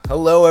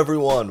Hello,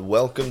 everyone.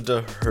 Welcome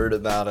to Heard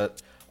About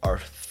It, our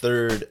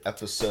third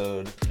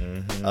episode.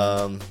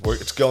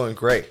 It's going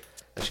great.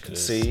 As you can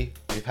see,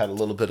 we've had a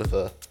little bit of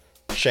a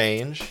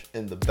change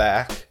in the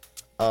back.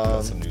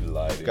 Got some new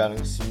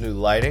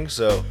lighting.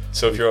 So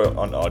if you're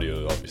on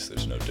audio, obviously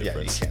there's no yeah,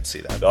 difference. you can't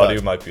see that. The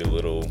audio might be a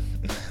little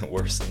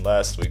worse than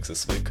last week's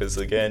this week because,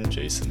 again,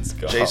 Jason's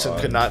gone. Jason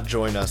could not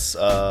join us.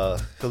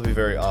 He'll be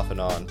very off and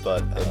on,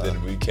 but... and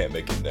then we can't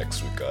make it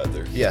next week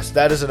either. Yes,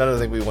 that is another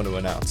thing we want to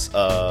announce.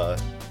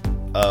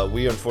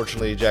 We,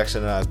 unfortunately,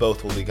 Jackson and I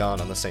both will be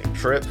gone on the same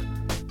trip.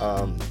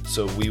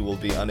 So we will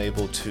be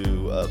unable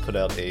to put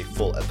out a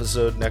full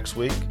episode next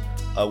week.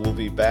 We'll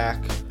be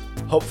back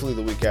hopefully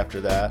the week after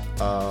that.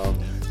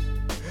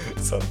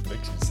 Makes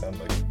you sound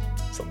like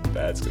something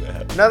bad's gonna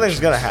happen.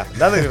 Nothing's gonna happen.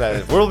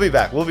 We'll be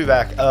back.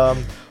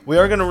 We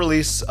are gonna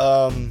release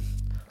a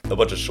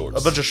bunch of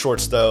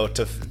shorts. Though,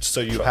 so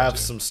you have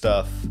some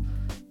stuff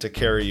to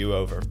carry you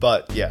over.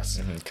 But yes,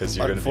 because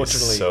you're gonna be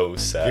so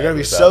sad. You're gonna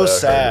be so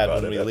sad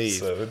when we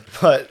leave.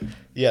 But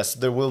yes,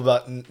 there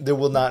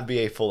will not be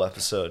a full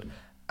episode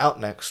out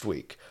next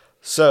week.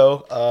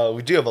 So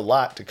we do have a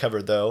lot to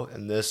cover though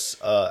in this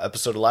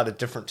episode. A lot of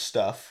different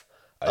stuff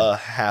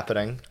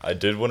happening. I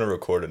did want to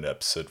record an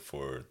episode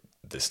for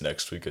this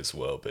next week as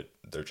well, but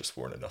there just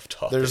weren't enough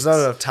topics. There's not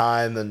enough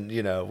time, and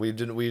we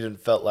didn't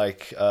felt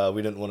like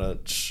we didn't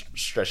want to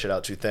stretch it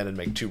out too thin and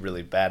make two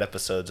really bad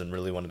episodes, and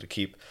really wanted to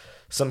keep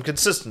some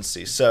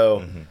consistency.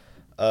 So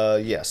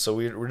so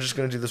we're just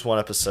gonna do this one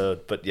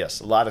episode, but yes,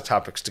 a lot of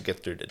topics to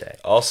get through today.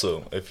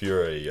 Also, if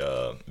you're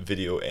a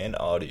video and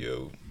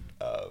audio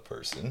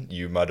person,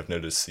 you might have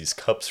noticed these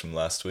cups from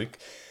last week.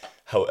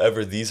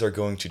 However, these are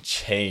going to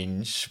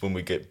change when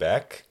we get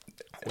back.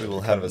 We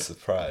will have a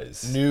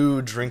surprise.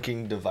 New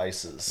drinking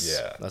devices.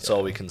 Yeah, that's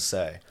all we can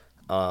say.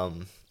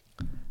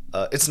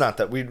 It's not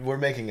that we're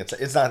making it.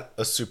 It's not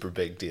a super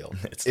big deal.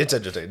 It's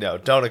entertaining. No,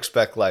 don't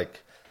expect like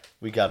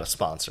we got a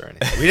sponsor or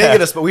anything.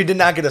 We did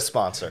not get a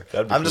sponsor.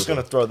 I'm just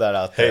gonna throw that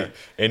out there. Hey,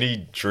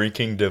 any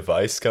drinking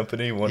device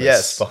company want to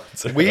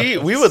sponsor? We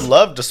would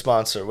love to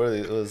sponsor.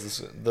 What was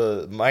this?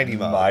 The Mighty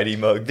Mug. Mighty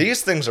Mug.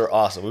 These things are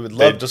awesome. We would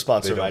love to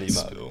sponsor Mighty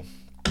Mug. Spill.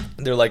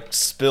 They're like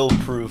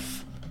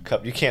spill-proof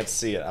cup. You can't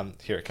see it. I'm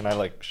here. Can I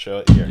like show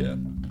it here? Yeah.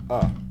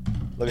 Oh,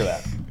 look at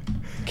that.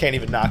 Can't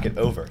even knock it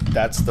over.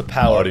 That's the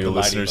power Audio of the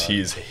listeners, Mighty Mug.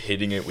 he is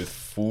hitting it with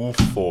full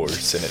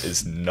force, and it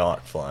is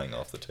not flying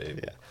off the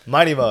table. Yeah.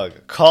 Mighty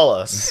Mug, call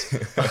us.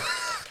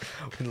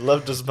 We'd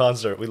love to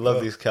sponsor it. We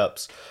love these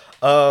cups.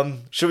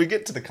 Should we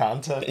get to the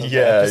content?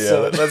 Yeah.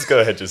 Let's go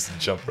ahead, just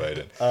jump right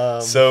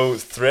in. So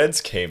Threads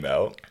came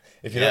out.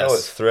 If you don't know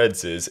what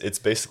Threads is, it's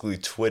basically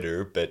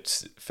Twitter, but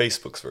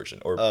Facebook's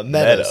version, or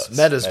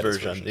Meta's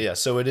version. Yeah,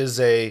 so it is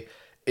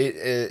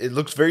it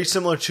looks very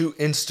similar to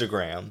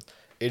Instagram.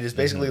 It is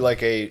basically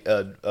like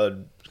a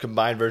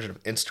combined version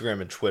of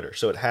Instagram and Twitter.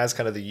 So it has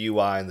kind of the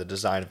UI and the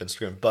design of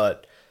Instagram,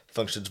 but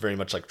functions very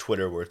much like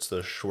Twitter, where it's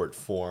the short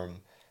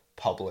form,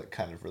 public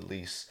kind of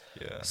release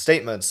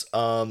statements.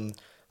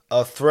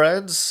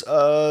 Threads,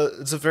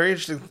 it's a very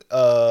interesting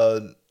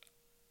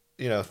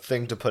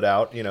thing to put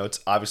out. It's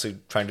obviously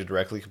trying to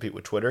directly compete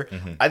with Twitter.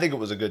 I think it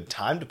was a good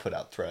time to put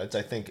out Threads.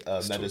 I think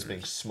Meta's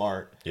being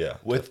smart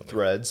with definitely.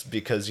 Threads,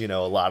 because a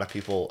lot of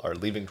people are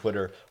leaving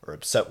Twitter or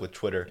upset with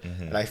Twitter,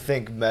 and I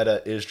think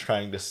Meta is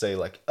trying to say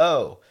like,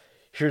 oh,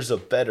 here's a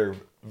better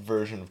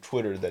version of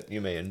Twitter that you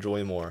may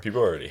enjoy more.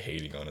 People are already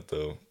hating on it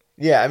though.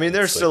 Yeah, I mean,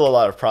 there's still a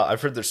lot of problems.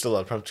 I've heard there's still a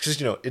lot of problems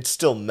because it's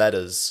still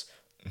Meta's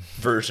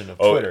version of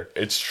Twitter.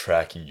 It's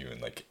tracking you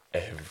in like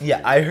every.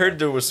 Yeah, I heard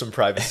there was some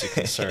privacy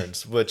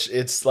concerns, which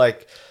it's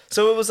like,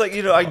 so it was like,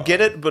 I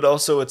get it, but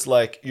also it's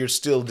like you're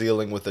still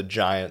dealing with a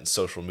giant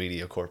social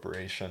media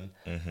corporation.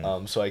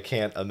 So I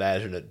can't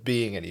imagine it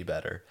being any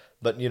better.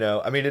 But,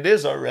 I mean, it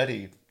is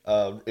already,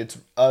 it's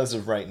as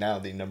of right now,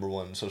 the number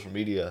one social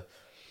media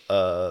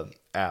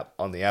app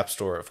on the App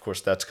Store. Of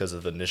course, that's because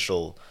of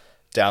initial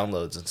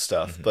downloads and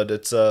stuff. But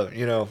it's,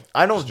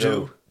 I don't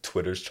do.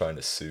 Twitter's trying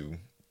to sue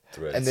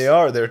Threads. And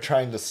they're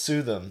trying to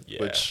sue them,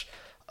 which...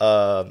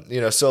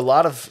 so a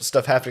lot of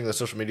stuff happening in the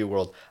social media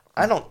world.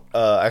 I don't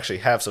actually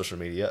have social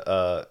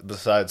media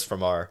besides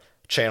from our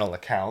channel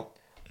account.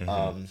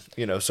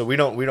 So we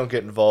don't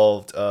get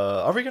involved.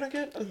 Are we gonna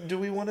get? Do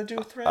we want to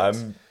do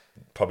Threads? I'm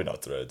probably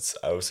not Threads.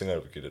 I was thinking I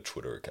would get a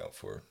Twitter account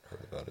for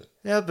Heard About It.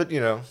 Yeah, but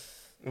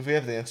if we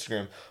have the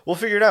Instagram, we'll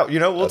figure it out.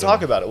 We'll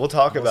talk about it. We'll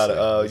talk about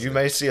it. You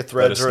may see a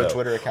Threads or a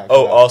Twitter account.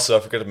 Also, I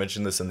forgot to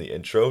mention this in the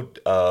intro.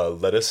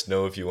 Let us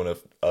know if you want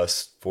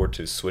us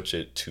to switch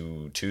it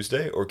to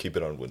Tuesday or keep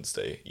it on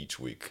Wednesday each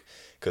week.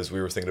 Because we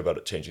were thinking about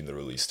it changing the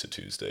release to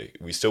Tuesday.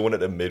 We still want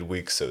it at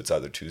midweek, so it's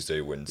either Tuesday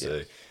or Wednesday.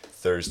 Yeah.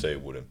 Thursday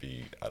wouldn't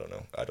be, I don't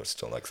know. I just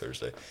don't like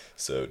Thursday.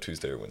 So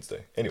Tuesday or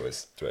Wednesday.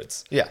 Anyways,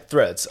 Threads. Yeah,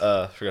 Threads.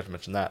 Forgot to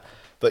mention that.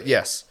 But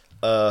yes,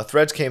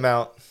 Threads came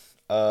out.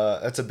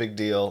 That's a big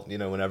deal,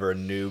 whenever a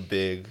new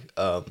big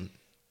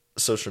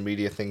social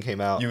media thing came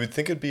out. You would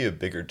think it'd be a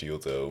bigger deal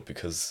though,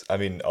 because I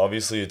mean,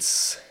 obviously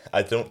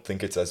I don't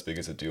think it's as big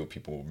as a deal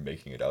people were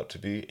making it out to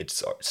be.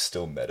 It's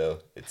still meta.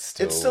 It's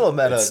still a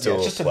meta. It's still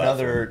it's just a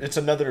platform.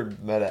 another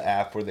meta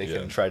app where they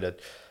can try to.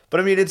 But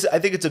I mean, I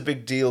think it's a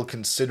big deal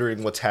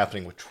considering what's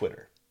happening with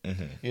Twitter.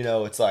 You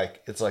know, it's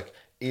like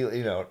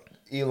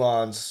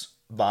Elon's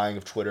buying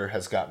of Twitter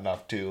has gotten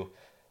off to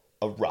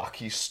a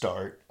rocky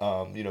start.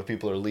 You know,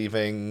 people are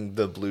leaving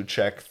the blue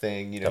check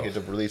thing. You know, you had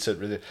to release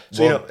it.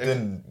 So Well,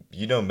 then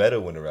Meta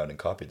went around and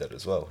copied that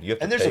as well. You have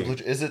to and there's pay. a blue.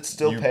 Is it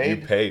still paid?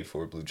 You pay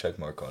for a blue check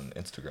mark on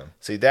Instagram.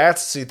 See,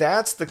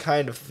 that's the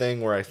kind of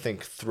thing where I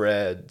think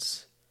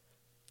Threads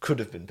could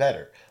have been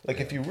better.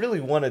 Like, if you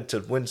really wanted to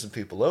win some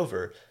people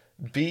over,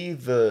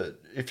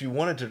 if you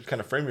wanted to kind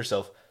of frame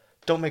yourself,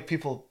 don't make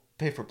people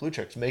pay for blue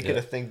checks. Make it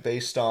a thing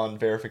based on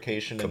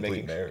verification Complete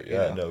and making merit. you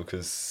Yeah, know. no,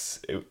 because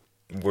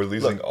we're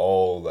losing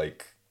all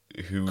like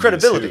who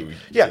credibility. is who.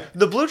 Yeah,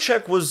 the blue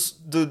check was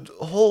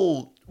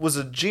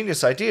a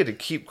genius idea to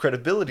keep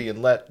credibility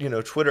and let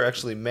Twitter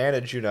actually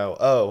manage.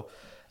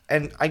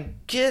 And I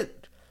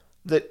get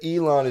that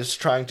Elon is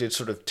trying to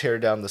sort of tear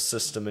down the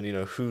system and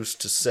who's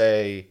to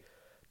say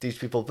these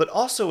people, but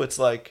also it's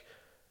like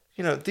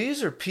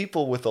these are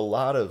people with a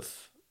lot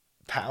of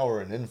power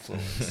and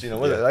influence,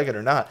 whether they like it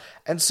or not,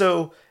 and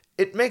so.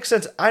 It makes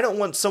sense. I don't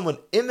want someone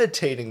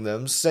imitating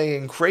them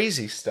saying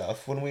crazy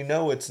stuff when we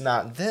know it's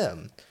not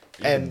them.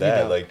 And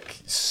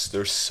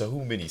there's so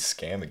many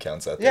scam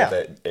accounts out there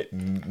that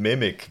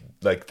mimic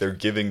like they're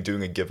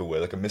doing a giveaway,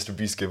 like a Mr.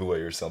 Beast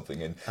giveaway or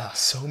something, and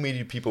so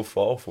many people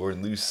fall for it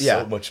and lose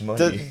so much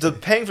money. The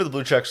paying for the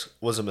blue checks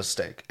was a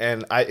mistake,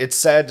 and it's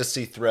sad to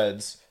see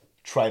Threads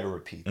try to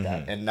repeat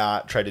that and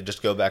not try to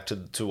just go back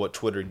to what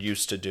Twitter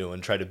used to do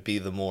and try to be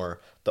the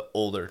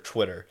older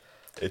Twitter.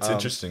 It's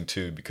interesting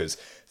too because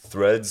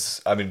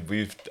Threads, I mean,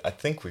 I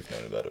think we've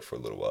known about it for a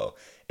little while.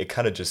 It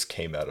kind of just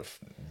came out of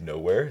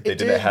nowhere. They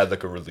didn't have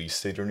like a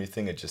release date or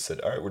anything. It just said,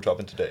 "All right, we're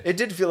dropping today." It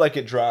did feel like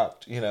it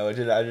dropped. I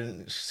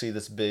didn't see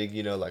this big,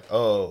 like,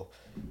 oh,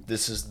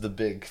 this is the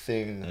big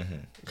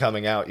thing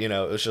coming out. It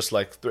was just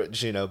like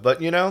Threads,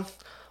 But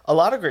a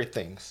lot of great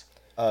things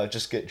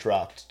just get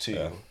dropped too.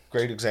 Yeah.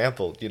 Great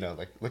example,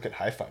 like look at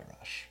Hi-Fi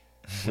Rush.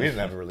 We didn't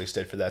have a release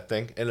date for that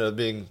thing. Ended up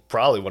being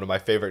probably one of my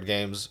favorite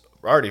games.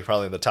 Already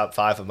probably in the top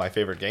 5 of my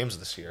favorite games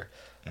this year.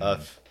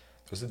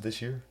 Was it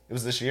this year? It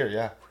was this year,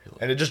 yeah. Really?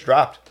 And it just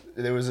dropped.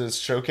 There was a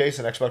showcase,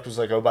 and Xbox was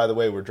like, "Oh, by the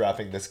way, we're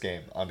dropping this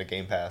game onto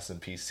Game Pass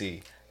and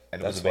PC."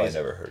 And that's why I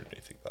never heard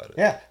anything about it.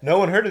 Yeah, no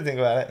one heard anything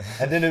about it,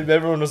 and then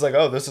everyone was like,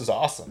 "Oh, this is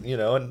awesome,"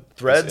 And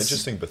Threads. It's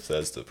interesting.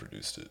 Bethesda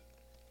produced it.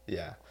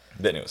 Yeah.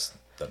 But anyways,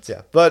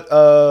 But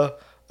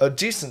a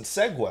decent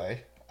segue,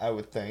 I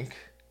would think.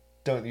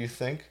 Don't you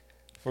think?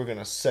 If we're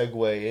gonna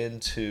segue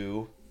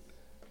into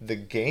the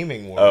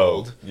gaming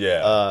world. Oh,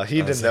 yeah.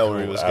 He didn't know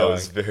where he was going. I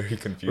was very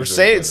confused.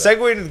 We're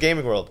segueing into the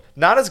gaming world.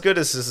 Not as good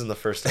as this in the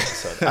first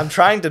episode. I'm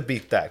trying to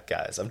beat that,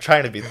 guys. I'm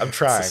trying. It's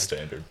a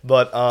standard.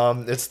 But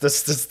it's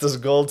this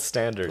gold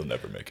standard. We'll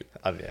never make it.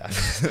 Yeah.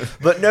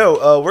 But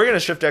no, we're going to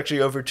shift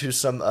actually over to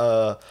some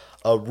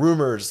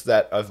rumors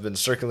that have been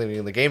circulating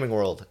in the gaming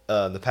world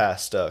in the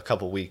past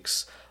couple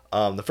weeks.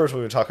 The first one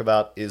we're going to talk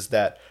about is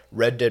that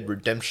Red Dead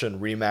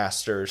Redemption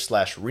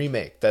remaster /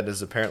 remake that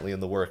is apparently in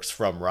the works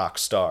from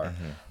Rockstar.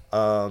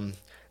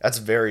 That's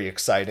very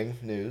exciting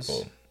news.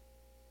 Well,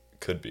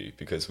 could be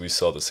because we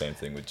saw the same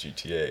thing with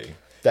GTA.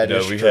 That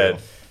is true. Had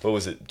what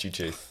was it?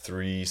 GTA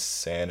 3,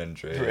 San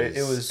Andreas.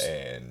 It was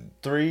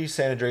 3,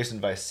 San Andreas,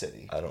 and Vice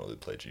City. I don't really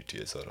play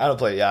GTA, so I don't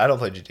play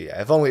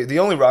GTA. The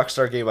only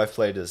Rockstar game I've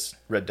played is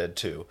Red Dead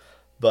 2,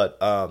 but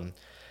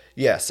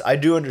yes, I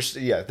do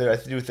understand. Yeah, I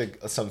do think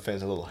some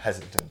fans are a little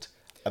hesitant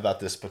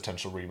about this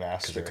potential remaster.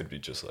 Because it could be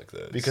just like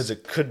those. Because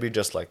it could be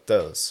just like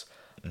those.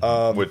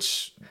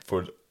 Which,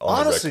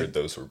 honestly, the record,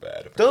 those were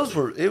bad.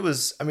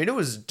 It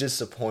was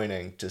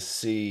disappointing to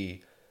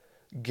see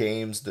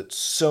games that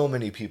so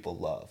many people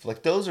love.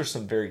 Like, those are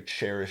some very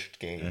cherished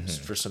games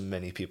for so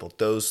many people.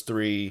 Those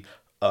 3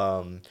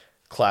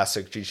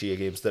 classic GTA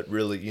games that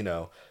really,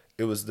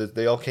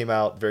 they all came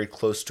out very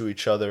close to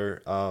each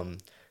other,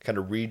 kind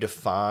of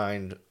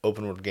redefined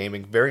open world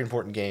gaming. Very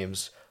important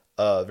games.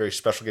 Very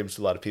special games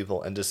to a lot of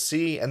people. And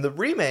the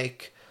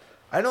remake,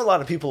 I know a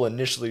lot of people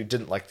initially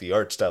didn't like the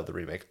art style of the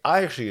remake.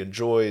 I actually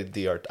enjoyed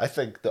the art. I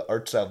think the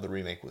art style of the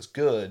remake was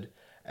good,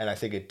 and I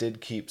think it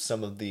did keep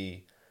some of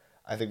the,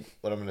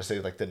 what I'm going to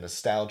say, like the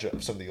nostalgia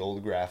of some of the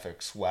old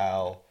graphics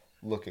while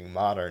looking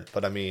modern.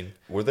 But I mean,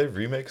 were they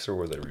remakes or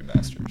were they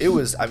remasters? It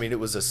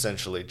was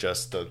essentially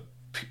just the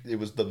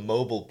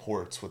mobile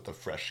ports with the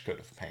fresh coat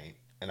of paint,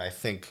 and I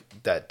think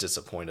that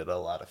disappointed a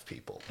lot of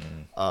people.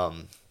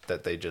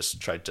 That they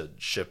just tried to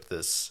ship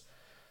this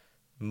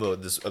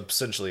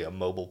essentially a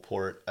mobile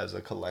port as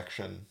a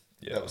collection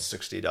that was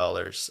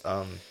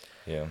 $60.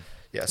 Yeah.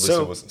 Yeah. At least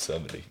it wasn't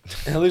 70.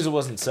 At least it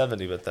wasn't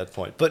 70 at that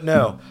point. But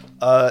no,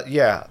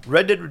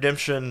 Red Dead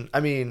Redemption.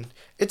 I mean,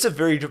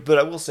 but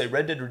I will say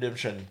Red Dead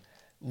Redemption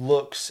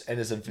looks and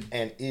is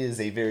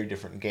a very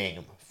different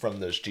game from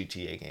those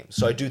GTA games.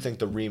 So I do think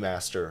the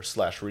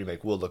remaster /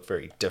 remake will look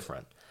very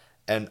different.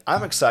 And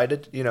I'm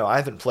excited. You know, I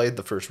haven't played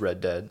the first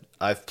Red Dead.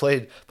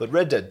 But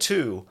Red Dead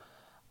 2,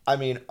 I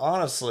mean,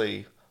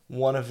 honestly,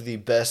 one of the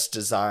best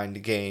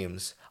designed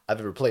games I've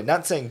ever played.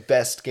 Not saying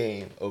best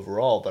game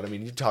overall, but I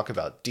mean, you talk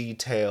about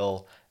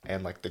detail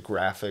and like the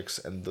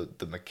graphics and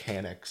the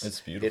mechanics.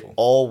 It's beautiful. It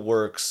all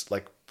works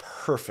like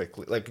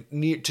perfectly, like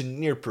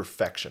near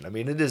perfection. I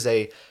mean, it is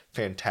a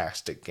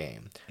fantastic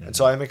game. And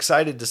so I'm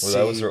excited to see.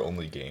 Well, that was their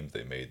only game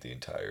they made the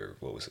entire,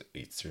 what was it,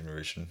 8th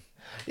generation?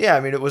 Yeah, I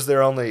mean, it was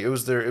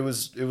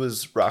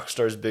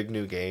Rockstar's big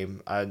new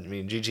game. I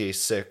mean, GTA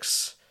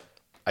 6,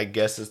 I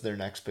guess, is their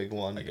next big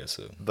one. I guess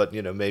so. But,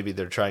 you know, maybe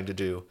they're trying to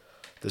do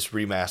this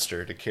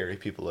remaster to carry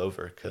people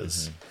over.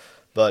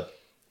 But,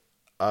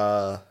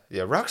 yeah,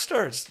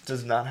 Rockstar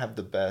does not have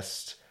the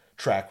best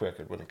track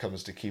record when it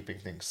comes to keeping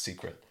things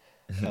secret.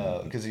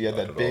 Because you had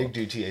that big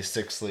GTA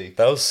 6 leak.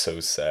 That was so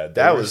sad.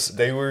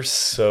 They were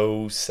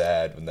so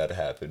sad when that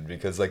happened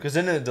because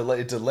then it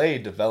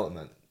delayed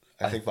development.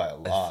 I think by a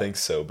lot. I think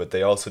so, but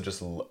they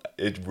also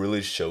it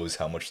really shows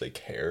how much they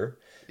care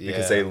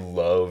because they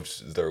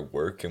loved their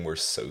work and were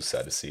so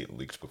sad to see it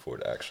leaked before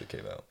it actually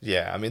came out.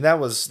 Yeah, I mean that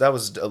was a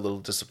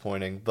little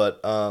disappointing,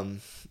 but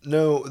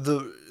no,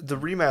 the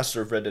remaster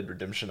of Red Dead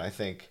Redemption I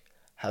think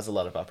has a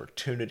lot of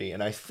opportunity,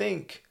 and I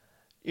think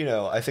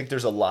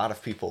there's a lot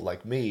of people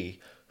like me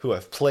who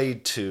have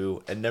played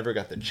 2 and never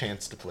got the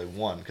chance to play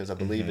 1 because I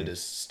believe it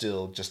is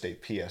still just a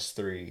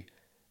PS3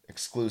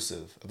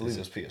 exclusive. I believe it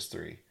was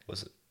PS3.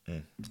 Was it?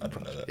 I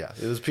don't know that. Yeah,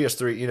 it was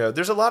PS3. You know,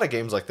 there's a lot of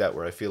games like that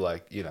where I feel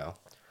like, Metal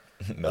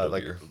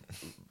Gear.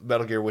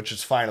 Metal Gear, which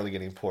is finally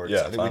getting ports. Yeah,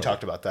 I think finally. we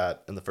talked about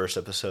that in the first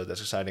episode.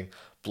 That's exciting.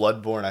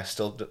 Bloodborne, I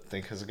still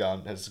think has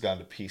gone to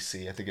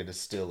PC. I think it is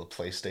still a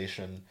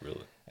PlayStation.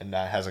 Really? And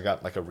that hasn't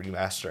got like a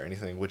remaster or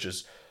anything, which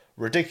is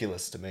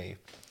ridiculous to me.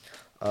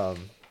 I've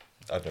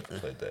never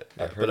played that.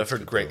 I've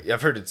heard great.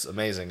 I've heard it's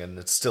amazing, and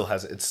it's still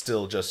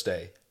just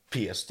a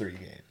PS3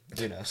 game.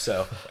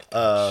 So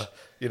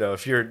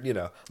if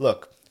you're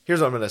look. Here's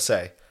what I'm going to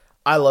say.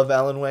 I love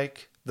Alan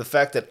Wake. The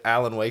fact that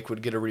Alan Wake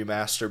would get a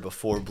remaster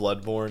before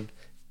Bloodborne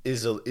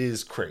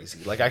is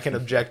crazy. Like, I can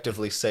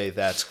objectively say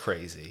that's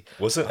crazy.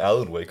 Wasn't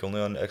Alan Wake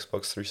only on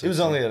Xbox 360? It was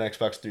only an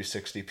Xbox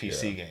 360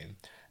 PC game.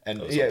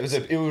 And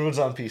it was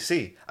on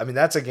PC. I mean,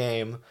 that's a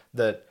game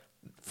that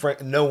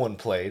no one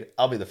played.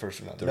 I'll be the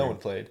first one. No one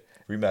played.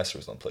 Remaster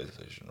was on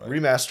PlayStation, right?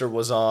 Remaster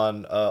was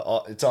on.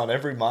 It's on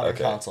every modern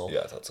console. Yeah,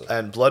 I thought so.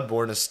 And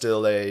Bloodborne is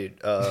still a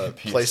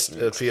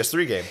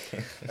PS3 game.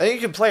 I think you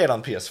can play it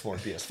on PS4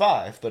 and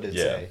PS5, but it's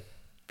a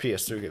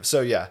PS3 game.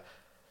 So yeah,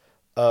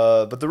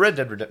 but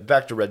the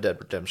back to Red Dead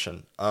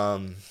Redemption.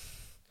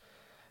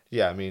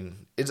 Yeah, I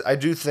mean, I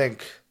do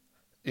think,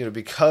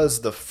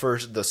 because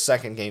the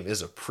second game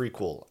is a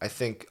prequel. I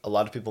think a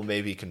lot of people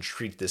maybe can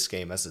treat this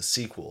game as a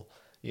sequel.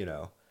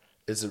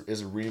 Is a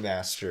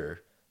remaster.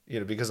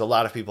 Because a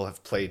lot of people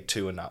have played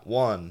 2 and not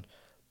 1,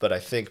 but I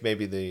think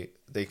maybe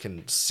they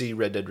can see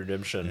Red Dead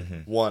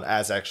Redemption 1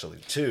 as actually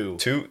 2.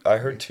 2, I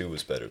heard 2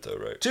 was better though,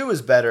 right? 2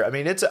 is better. I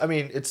mean, it's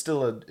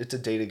still a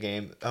data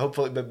game.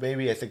 Hopefully, but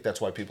maybe I think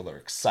that's why people are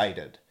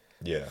excited.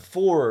 Yeah.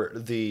 For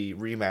the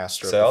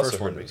remaster. So I also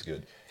heard it was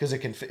good because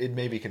it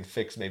maybe can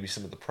fix maybe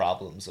some of the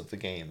problems of the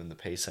game and the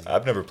pacing.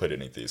 I've never played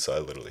any of these, so I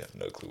literally have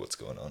no clue what's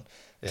going on.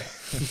 Yeah.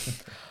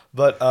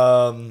 But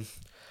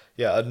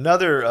yeah,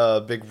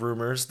 another big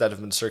rumors that have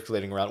been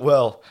circulating around.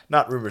 Well,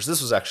 not rumors.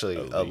 This was actually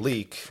a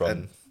leak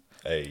from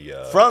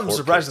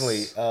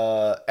surprisingly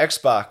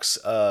Xbox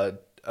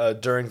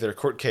during their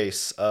court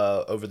case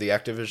over the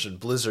Activision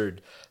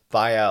Blizzard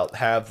buyout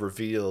have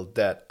revealed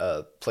that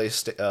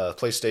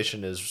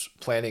PlayStation is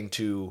planning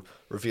to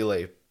reveal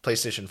a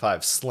PlayStation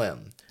 5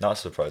 Slim. Not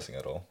surprising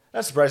at all.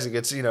 Not surprising.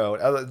 It's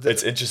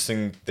it's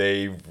interesting.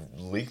 They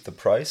leaked the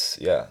price.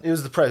 Yeah, it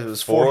was the price. It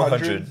was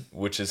 $400,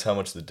 which is how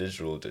much the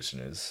digital edition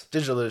is.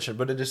 Digital edition,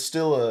 but it is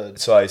still a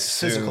so I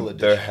physical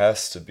edition. There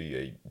has to be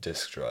a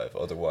disc drive.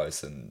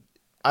 Otherwise, then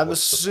I'm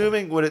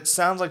assuming what it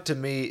sounds like to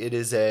me, it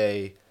is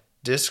a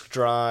disc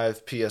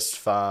drive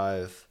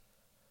PS5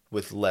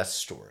 with less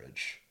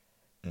storage.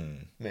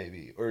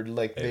 Maybe, or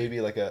maybe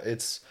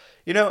it's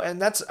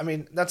and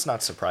that's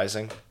not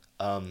surprising.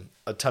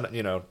 A ton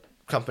of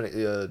company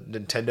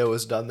Nintendo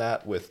has done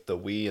that with the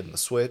Wii and the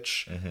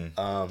Switch.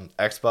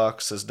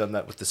 Xbox has done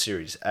that with the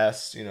Series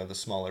S, the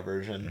smaller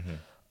version.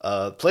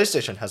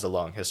 PlayStation has a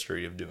long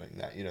history of doing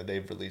that.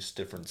 They've released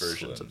different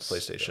versions of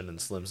PlayStation and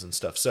Slims and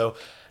stuff. So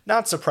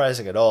not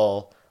surprising at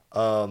all.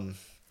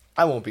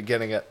 I won't be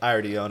getting it. I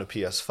already own a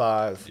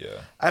PS5.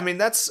 Yeah.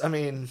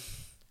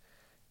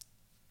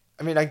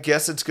 I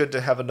guess it's good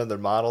to have another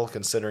model,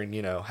 considering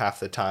half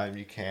the time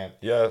you can't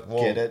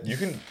get it. You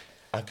can.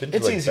 I've been to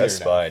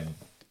Best Buy. And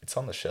it's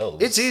on the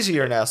shelves. It's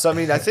easier now. So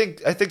I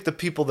think the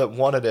people that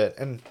wanted it,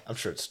 and I'm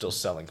sure it's still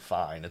selling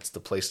fine. It's the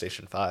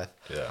PlayStation 5.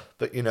 Yeah.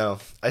 But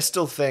I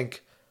still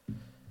think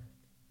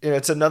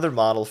it's another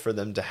model for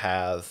them to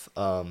have.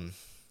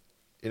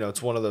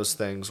 It's one of those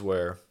things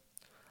where,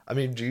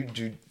 do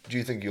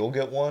you think you'll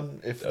get one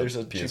if there's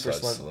a cheaper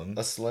PS5 Slim?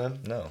 A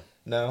Slim? No.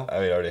 No, I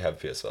mean, I already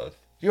have a PS5.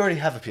 you already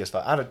have a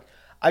PS5.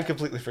 I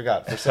completely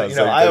forgot. For I some, was you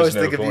know, like, I always there's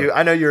no think of point. you.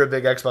 I know you're a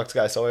big Xbox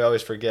guy, so I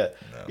always forget.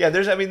 No. Yeah,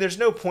 there's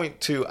no point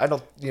to. I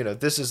don't. You know,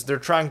 they're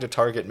trying to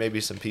target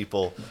maybe some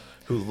people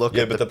who look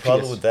Yeah, at but the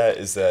problem with that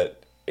is that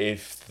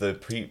if the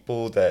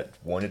people that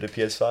wanted a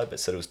PS5 but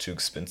said it was too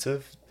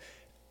expensive,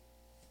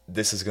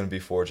 this is going to be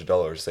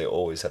 $400. They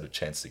always had a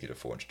chance to get a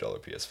 $400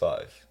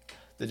 PS5.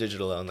 the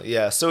digital only.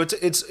 Yeah, so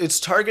it's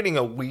targeting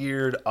a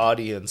weird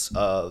audience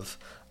of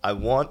I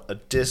want a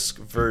disc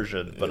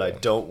version, but I Yeah.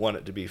 don't want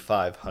it to be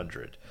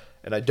 500,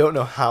 and I don't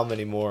know how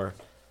many more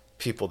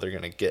people they're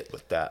gonna get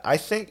with that. I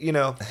think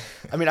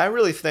I mean, I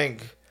really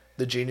think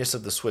the genius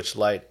of the Switch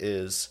Lite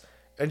is,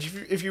 and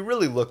if you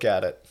really look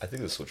at it, I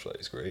think the Switch Lite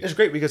is great. it's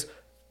great because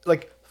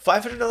like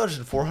 $500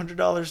 and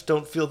 $400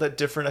 don't feel that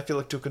different. I feel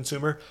like to a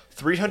consumer,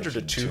 $300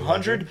 to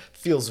 $200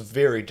 feels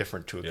very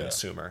different to a Yeah.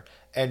 consumer.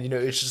 And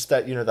it's just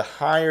that the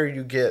higher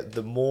you get,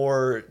 the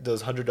more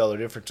those $100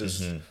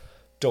 differences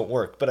don't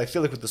work. But I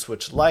feel like with the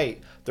Switch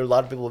Lite, there are a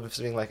lot of people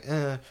being like,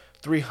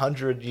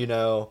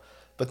 300,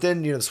 But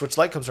then the Switch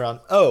Lite comes around.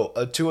 Oh,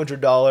 a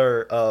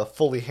 $200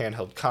 fully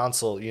handheld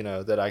console,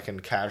 that I can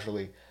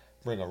casually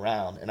bring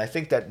around. And I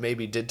think that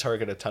maybe did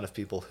target a ton of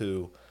people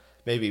who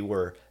maybe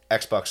were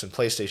Xbox and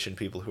PlayStation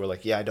people who were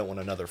like, yeah, I don't want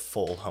another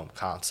full home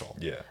console.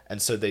 Yeah.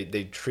 And so they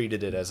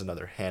treated it as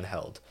another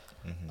handheld.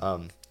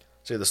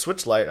 So the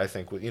Switch Lite, I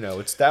think,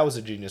 that was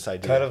a genius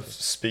idea. Kind of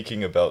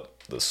speaking about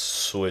the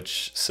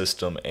Switch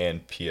system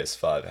and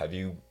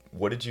PS5,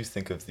 what did you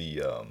think of the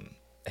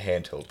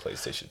handheld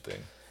PlayStation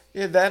thing?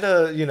 Yeah, that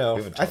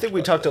haven't I think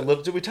we talked talked a about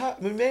little. Did we talk?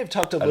 We may have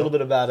talked a little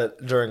bit about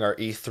it during our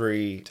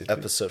E3 Did we?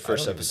 episode, I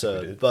first don't even think we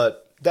episode. did.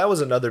 But that was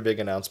another big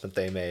announcement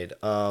they made.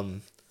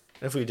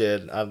 If we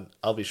did,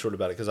 I'll be short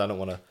about it because I don't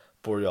want to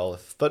bore y'all.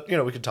 But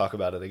we could talk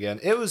about it again.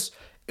 It was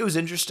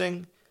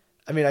interesting.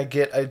 I mean, I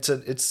get it's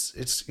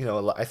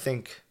I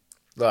think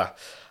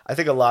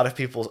a lot of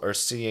people are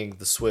seeing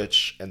the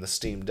Switch and the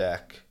Steam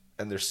Deck,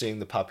 and they're seeing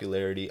the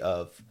popularity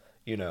of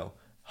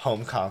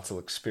home console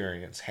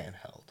experience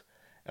handheld,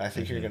 and I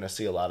think you're going to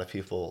see a lot of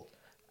people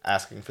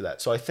asking for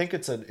that. So I think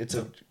it's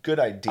a good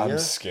idea. I'm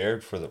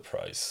scared for the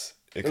price.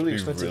 It could Really be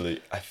expensive.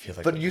 really. I feel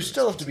like. But it'd you be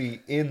still have expensive.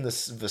 to be in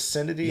the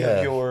vicinity Yeah.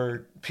 of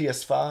your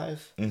PS5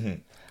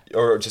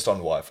 or just on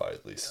Wi-Fi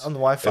at least. on the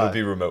Wi-Fi. It'll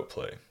be remote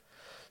play.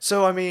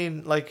 So I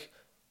mean, like,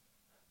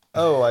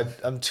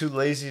 I'm too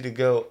lazy to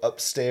go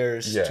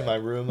upstairs Yeah. to my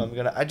room.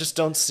 I just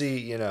don't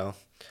see,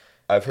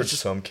 I've heard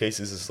some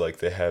cases is like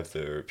they have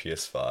their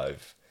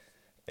PS5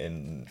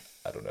 in,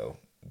 I don't know,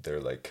 their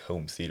like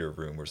home theater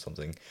room or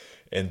something,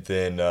 and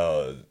then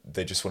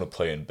they just want to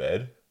play in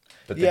bed,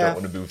 but they Yeah.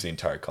 don't want to move the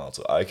entire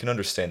console. I can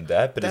understand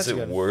that, but That's is it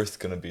good. worth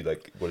gonna be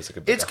like what is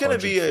it? It's gonna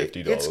be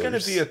 $150? it's gonna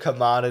be a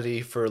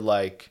commodity for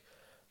like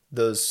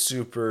those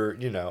super,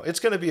 it's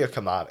gonna be a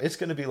commodity. It's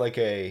gonna be like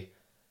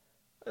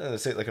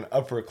let's say like an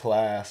upper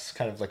class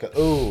kind of like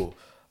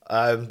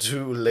I'm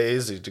too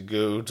lazy to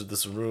go to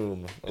this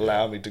room.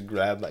 Allow me to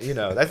grab my,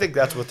 I think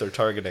that's what they're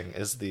targeting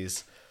is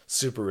these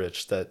super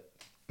rich that,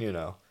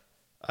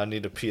 I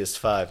need a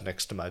PS5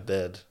 next to my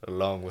bed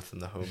along with in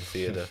the home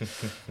theater.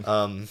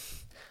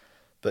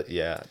 But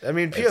yeah, I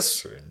mean, It's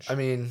strange. I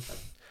mean,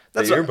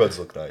 The that's earbuds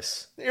look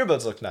nice. the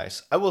earbuds look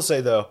nice. I will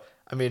say though,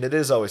 I mean, it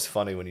is always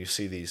funny when you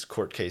see these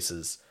court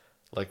cases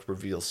like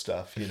reveal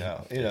stuff.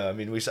 I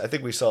mean, I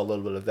think we saw a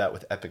little bit of that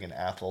with Epic and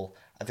Apple.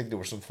 I think there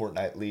were some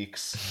Fortnite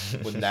leaks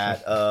when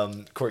that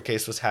court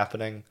case was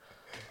happening.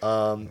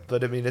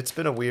 But I mean, it's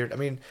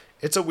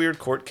a weird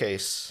court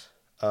case.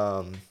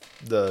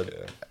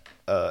 The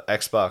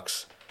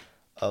Xbox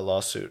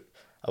lawsuit.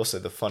 I will say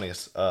the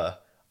funniest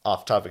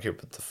off topic here,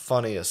 but the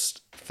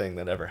funniest thing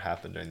that ever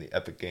happened during the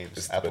Epic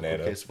Games the Apple banana.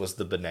 court case was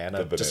the banana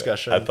The banana.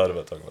 discussion. I thought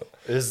about talking about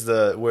it. Is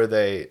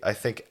where I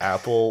think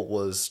Apple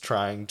was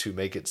trying to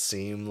make it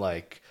seem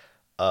like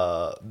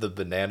the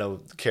banana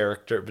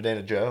character,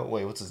 Banana Joe.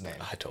 Wait, what's his name?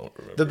 I don't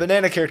remember. The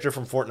banana character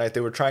from Fortnite,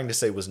 they were trying to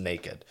say was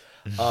naked.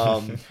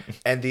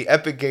 And the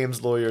Epic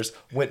Games lawyers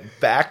went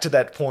back to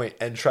that point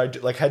and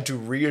had to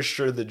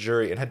reassure the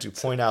jury and had to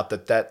point out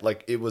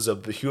that it was a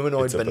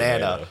humanoid It's a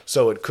banana, banana.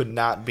 so it could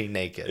not be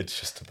naked. It's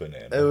just a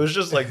banana. It was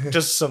just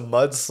just some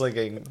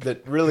mudslinging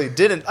that really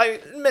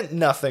it meant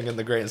nothing in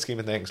the grand scheme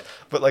of things.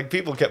 But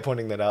people kept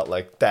pointing that out,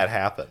 like that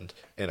happened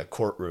in a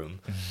courtroom.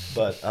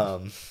 But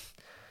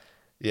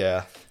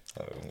yeah.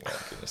 Oh my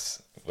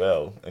goodness.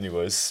 Well,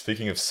 anyways,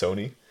 speaking of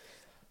Sony,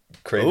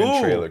 Craven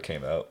Ooh. trailer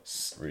came out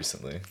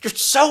recently. You're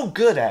so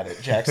good at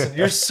it, Jackson.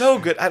 You're so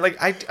good. I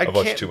I can't.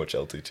 watched too much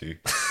LTT.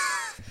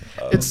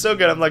 It's so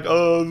good. I'm like,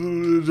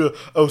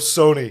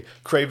 Sony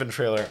Craven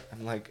trailer.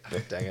 I'm like,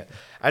 oh, dang it.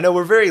 I know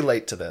we're very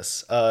late to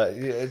this.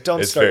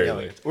 Don't It's start very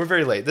yelling. late. We're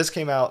very late. This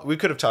came out. We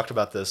could have talked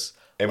about this.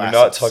 And we're last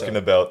not episode. talking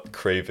about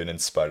Craven and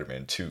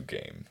Spider-Man 2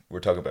 game. We're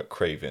talking about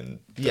Craven,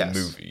 the Yes.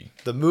 movie.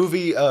 The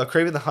movie,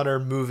 Craven the Hunter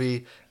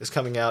movie, is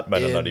coming out.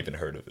 Might have not even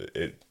heard of it.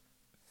 It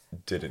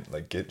didn't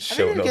get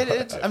shown up.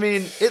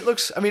 It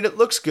looks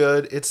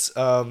good. It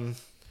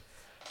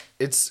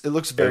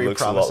looks very It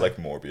looks promising. a lot like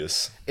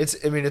Morbius. It's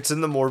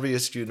in the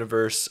Morbius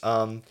universe.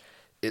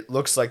 it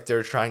looks like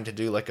they're trying to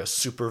do like a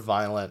super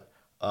violent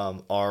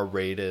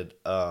R-rated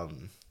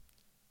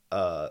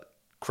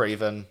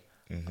Craven,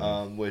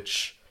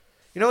 which,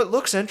 it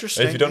looks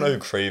interesting. And if you don't know who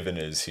Craven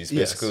is, he's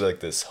basically like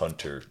this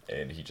hunter,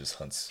 and he just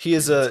hunts.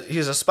 He's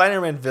a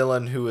Spider-Man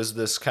villain who is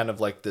this kind of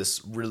like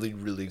this really,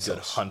 really good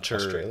hunter.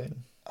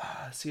 Australian?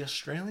 Is he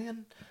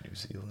Australian? New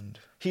Zealand?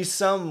 He's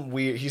some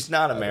weird. He's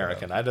not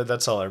American.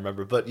 That's all I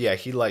remember. But yeah,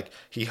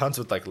 he hunts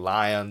with like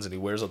lions, and he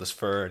wears all this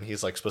fur, and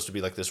he's like supposed to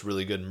be like this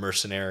really good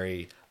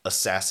mercenary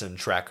assassin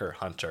tracker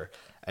hunter.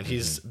 And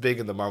he's big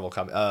in the Marvel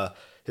comic.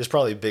 His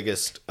probably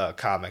biggest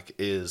comic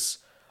is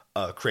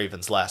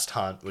Kraven's Last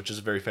Hunt, which is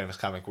a very famous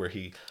comic where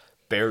he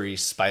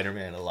buries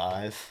Spider-Man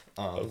alive.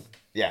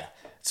 Yeah,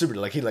 super.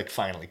 Like he like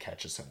finally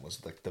catches him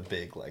was like the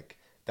big like.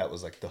 That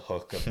was like the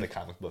hook of the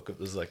comic book. It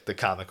was like the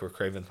comic where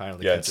Kraven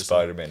finally catches him.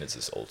 Spider-Man is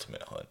his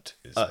ultimate hunt.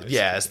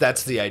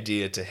 That's the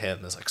idea to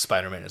him. Is like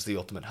Spider-Man is the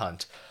ultimate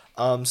hunt.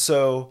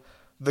 So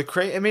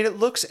it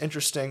looks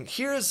interesting.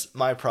 Here's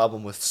my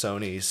problem with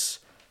Sony's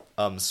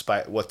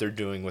what they're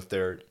doing with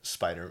their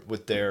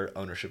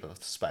ownership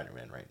of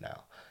Spider-Man right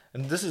now.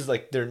 And this is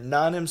like their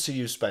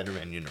non-MCU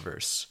Spider-Man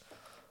universe.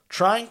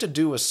 Trying to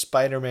do a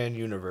Spider-Man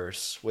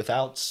universe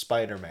without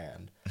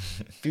Spider-Man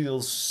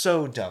feels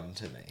so dumb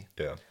to me.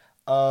 Yeah.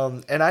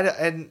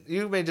 And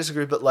you may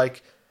disagree, but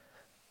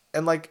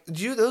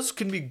those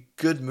can be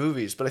good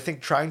movies, but I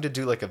think trying to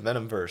do like a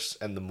Venomverse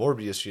and the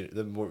Morbius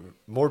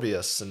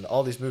and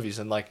all these movies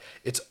and like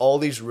it's all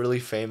these really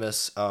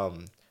famous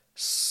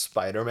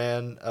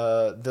Spider-Man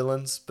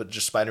villains, but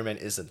just Spider-Man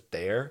isn't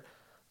there.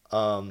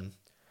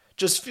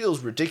 Just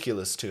feels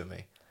ridiculous to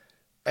me.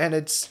 And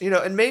it's,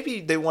 and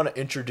maybe they want to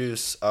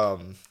introduce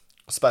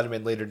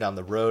Spider-Man later down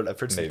the road. I've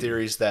heard some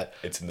theories that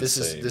this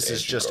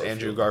is just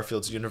Andrew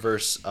Garfield's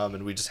universe,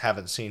 and we just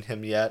haven't seen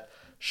him yet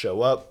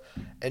show up.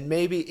 And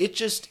maybe it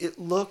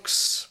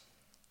looks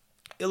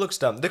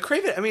dumb. The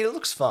Kraven, it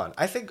looks fun.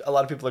 I think a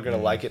lot of people are gonna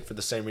like it for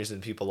the same reason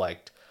people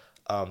liked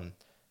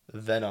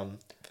Venom.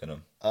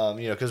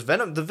 Because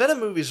the Venom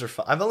movies are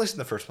fun. I've only seen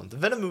the first one. The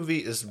Venom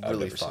movie is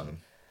really fun.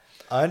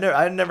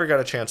 I never got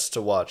a chance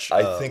to watch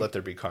Let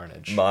There Be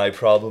Carnage. My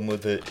problem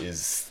with it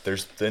is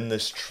there's been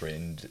this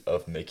trend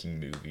of making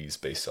movies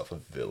based off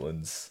of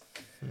villains.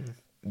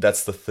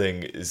 That's the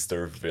thing, is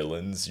they're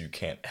villains. You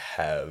can't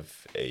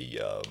have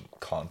a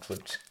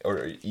conflict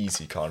or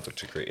easy conflict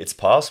to create. It's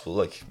possible,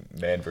 like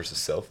man versus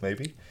self,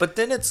 maybe. But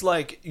then it's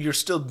like you're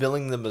still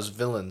billing them as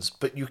villains,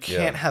 but you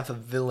can't have a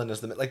villain as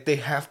them. Like they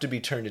have to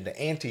be turned into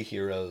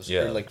anti-heroes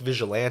or like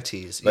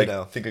vigilantes. Think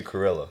of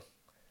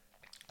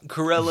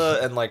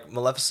Cruella and like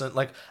Maleficent,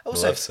 like I would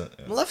say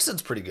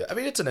Maleficent's pretty good.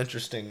 It's an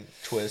interesting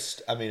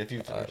twist. I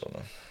don't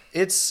know.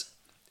 It's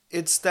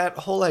that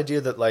whole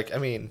idea that like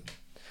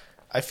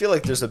I feel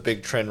like there's a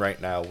big trend right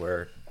now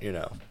where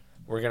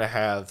we're gonna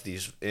have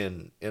these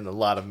in a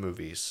lot of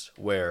movies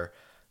where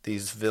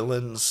these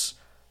villains,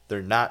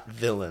 they're not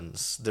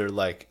villains. They're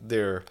like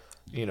they're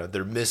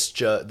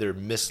misled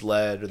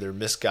or they're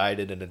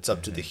misguided, and it's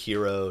up to the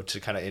hero to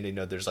kind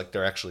of there's like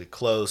they're actually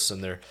close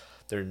and they're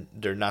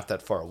not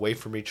that far away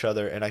from each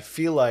other. And I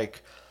feel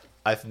like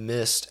I've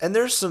missed, and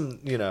there's some,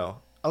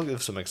 I'll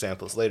give some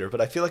examples later, but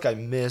I feel like I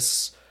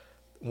miss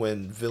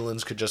when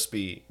villains could just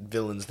be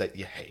villains that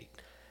you hate.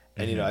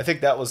 And, I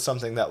think that was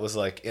something that was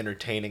like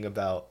entertaining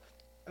about,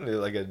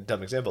 like a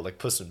dumb example, like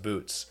Puss in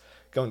Boots.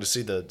 Going to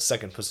see the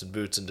second Puss in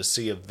Boots and to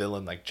see a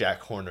villain like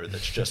Jack Horner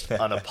that's just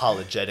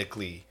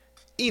unapologetically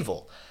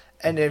evil.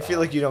 And I feel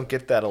like you don't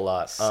get that a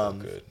lot. So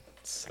good.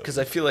 Because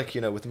I feel like,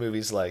 with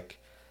movies like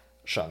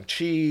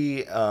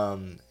Shang-Chi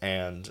and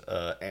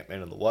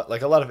Ant-Man and the Wasp,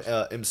 like a lot of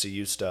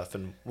MCU stuff,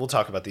 and we'll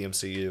talk about the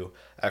MCU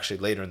actually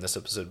later in this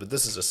episode, but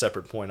this is a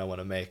separate point I want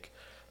to make.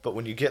 But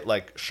when you get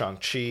like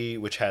Shang-Chi,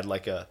 which had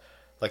like the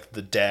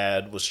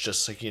dad was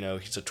just like,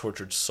 he's a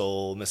tortured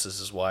soul, misses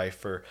his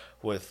wife, or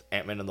with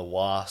Ant-Man and the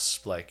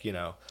Wasp, like,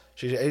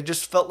 it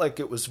just felt like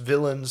it was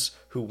villains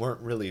who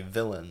weren't really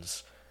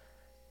villains.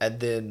 And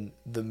then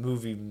the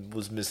movie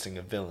was missing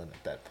a villain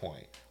at that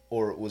point.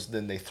 Or it was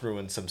then they threw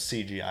in some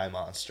CGI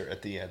monster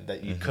at the end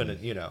that you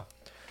couldn't,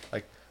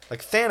 like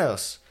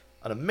Thanos,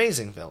 an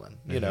amazing villain,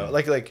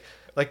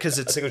 because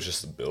I think it was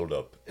just the build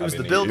up. It was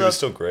the build up. He was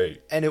still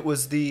great, and it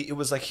was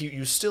like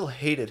you still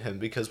hated him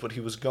because what he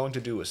was going to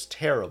do was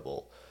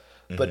terrible,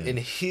 but in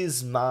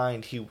his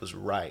mind he was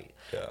right.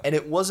 Yeah. And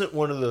it wasn't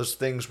one of those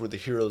things where the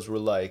heroes were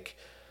like,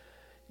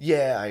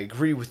 yeah, I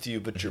agree with you,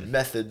 but your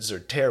methods are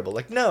terrible.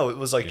 Like, no, it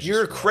was like,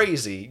 you're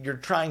crazy. You're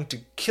trying to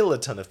kill a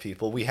ton of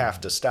people. We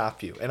have to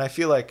stop you. And I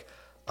feel like,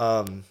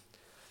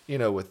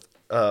 with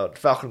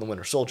Falcon and the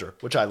Winter Soldier,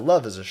 which I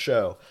love as a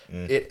show,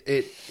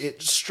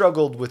 it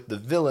struggled with the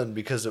villain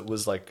because it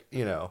was like,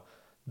 the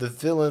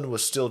villain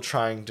was still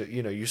trying to,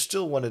 you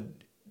still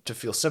wanted to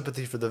feel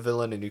sympathy for the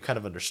villain and you kind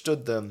of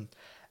understood them.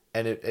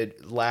 And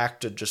it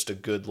lacked just a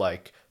good,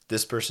 like,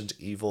 this person's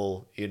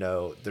evil,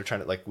 they're trying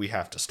to, like, we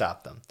have to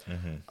stop them.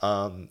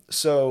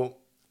 So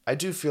I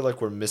do feel like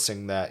we're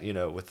missing that,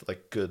 with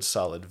like good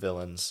solid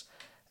villains.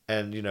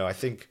 And, I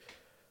think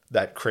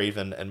that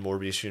Craven and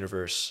Morbius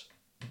universe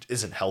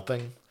isn't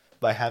helping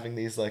by having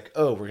these like,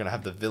 oh, we're gonna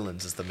have the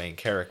villains as the main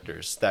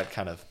characters. That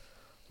kind of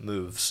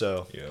move.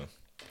 So Yeah.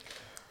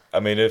 I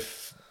mean,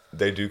 if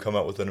they do come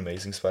out with an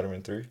Amazing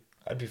Spider-Man 3,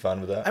 I'd be fine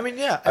with that. I mean,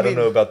 yeah. I don't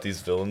know about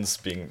these villains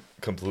being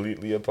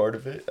completely a part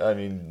of it. I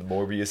mean,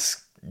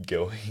 Morbius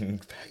going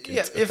back into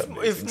Yeah, if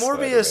Amazing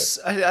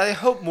Morbius, I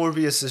hope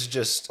Morbius is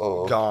just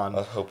gone.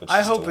 I hope it's I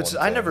just hope a it's.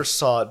 one I time. never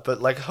saw it,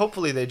 but like,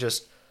 hopefully they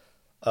just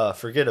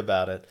forget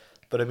about it.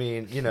 But I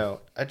mean, you know,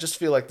 I just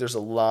feel like there's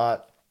a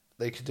lot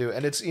they could do,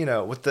 and it's, you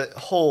know, with the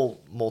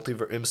whole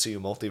MCU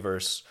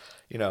multiverse,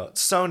 you know,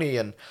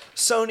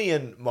 Sony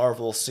and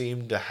Marvel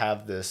seem to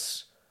have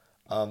this.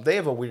 They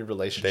have a weird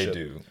relationship. They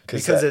do.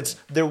 Because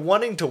they're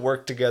wanting to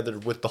work together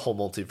with the whole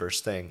multiverse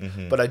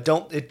thing, but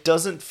it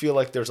doesn't feel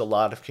like there's a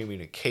lot of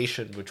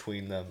communication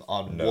between them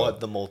on what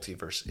the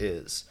multiverse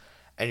is.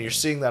 And you're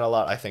seeing that a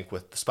lot, I think,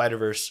 with the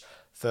Spider-Verse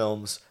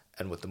films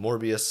and with the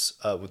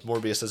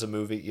Morbius as a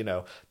movie. You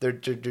know, there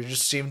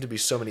just seem to be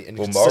so many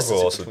inconsistencies.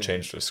 Marvel also between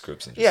changed their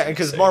scripts. And yeah, and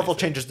because Marvel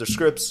changes their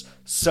scripts,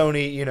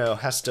 Sony, you know,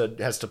 has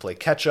to play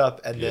catch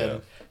up, and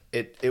then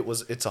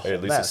it's a whole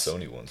at least mess. the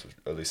Sony ones,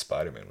 or at least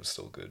Spider-Man was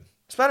still good.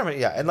 Spider-Man,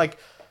 yeah, and like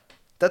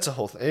that's a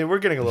whole thing. We're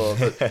getting a little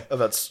bit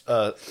about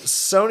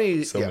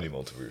Sony. So many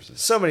multiverses.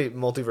 So many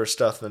multiverse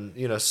stuff, and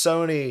you know,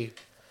 Sony.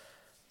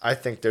 I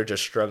think they're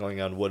just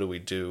struggling on what do we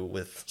do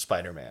with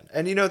Spider-Man,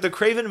 and you know, the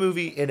Craven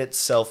movie in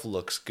itself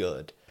looks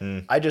good.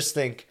 I just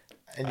think,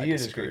 and I you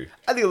disagree. disagree.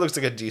 I think it looks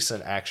like a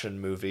decent action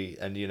movie,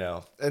 and you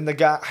know, and the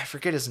guy, I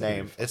forget his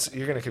name.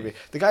 You're gonna be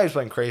the guy who's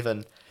playing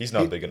Craven. He's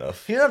not big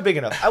enough. He's not big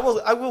enough. I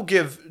will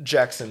give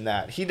Jackson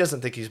that. He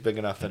doesn't think he's big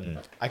enough, and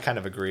I kind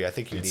of agree. I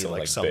think you need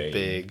like some Bane.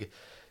 big,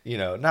 you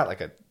know, not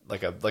like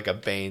a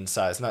Bane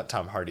size, not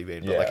Tom Hardy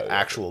Bane, but like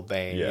actual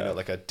Bane. You know,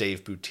 like a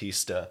Dave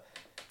Bautista.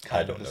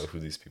 I don't know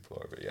who these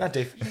people are, but yeah. Not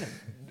Dave. You know,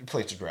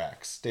 plays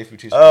Drax. Dave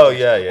Bautista. Oh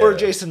yeah. Or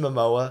Jason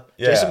Momoa.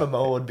 Yeah. Jason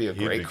Momoa would be a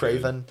He'd great be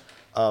Craven.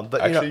 But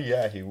Actually, you know,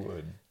 yeah, he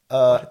would.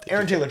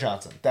 Aaron Taylor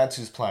Johnson. That's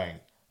who's playing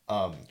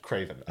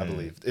Craven, I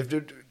believe.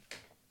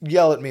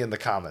 Yell at me in the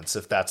comments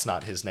if that's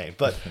not his name.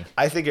 But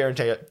I think Aaron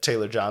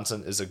Taylor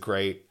Johnson is a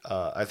great.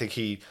 I think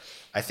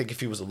if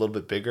he was a little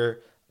bit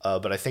bigger,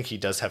 but I think he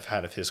does have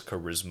kind of his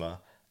charisma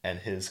and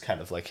his kind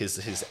of like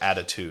his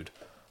attitude.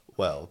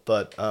 Well,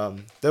 but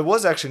that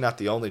was actually not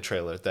the only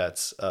trailer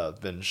that's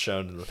been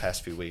shown in the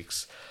past few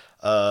weeks.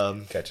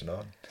 Catching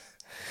on.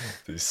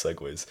 These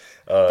segues.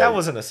 That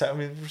wasn't a I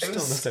mean, we're still in the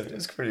It subject.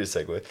 was pretty a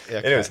segue.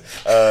 Yeah, Anyways,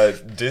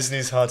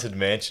 Disney's Haunted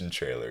Mansion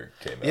trailer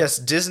came out. Yes,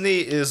 Disney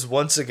is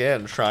once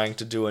again trying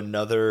to do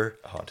another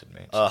Haunted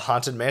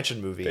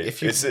Mansion. movie.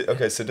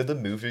 Okay, so did the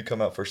movie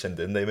come out first and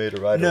then they made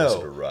a ride, or was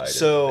it a ride?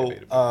 So and then they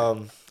made a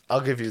movie? I'll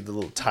give you the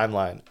little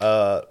timeline.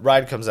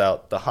 Ride comes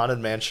out, the Haunted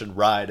Mansion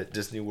ride at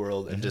Disney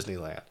World and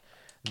Disneyland.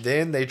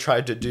 Then they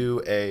tried to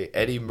do a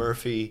Eddie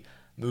Murphy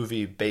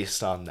movie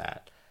based on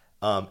that.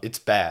 It's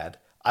bad.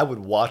 I would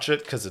watch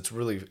it because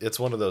it's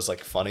one of those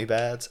like funny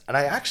bads, and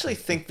I actually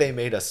think they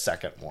made a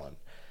second one.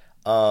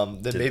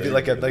 Then maybe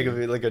like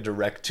a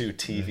direct to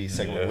TV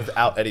segment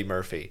without Eddie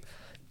Murphy.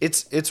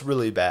 It's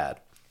really bad,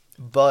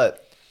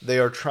 but they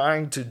are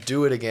trying to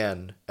do it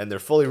again, and they're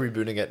fully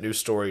rebooting it. New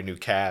story, new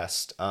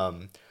cast,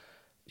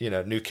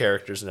 new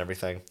characters and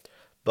everything.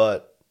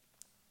 But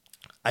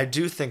I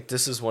do think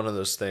this is one of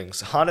those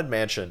things. Haunted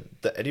Mansion,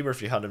 the Eddie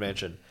Murphy Haunted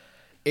Mansion,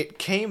 it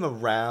came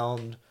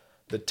around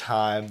the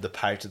time the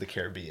Pirates of the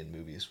Caribbean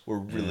movies were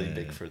really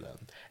big for them.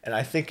 And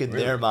I think in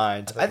their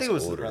minds, I think it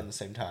was around the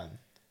same time.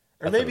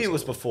 Or maybe it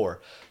was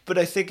before. But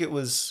I think it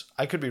was,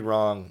 I could be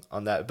wrong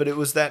on that, but it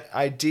was that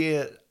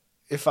idea,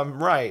 if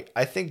I'm right,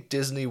 I think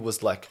Disney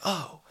was like,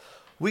 oh,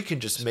 we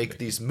can just make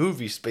these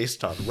movies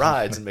based on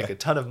rides and make a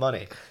ton of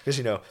money. Because,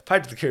 you know,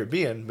 Pirates of the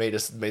Caribbean made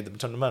them a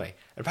ton of money.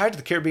 And Pirates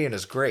of the Caribbean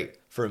is great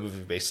for a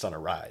movie based on a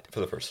ride. For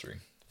the first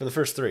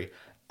three.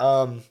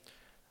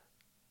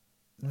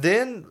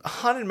 Then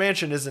Haunted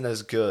Mansion isn't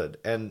as good,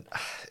 and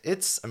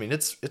it's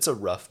a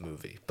rough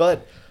movie.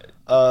 But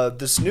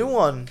this new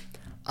one,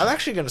 I'm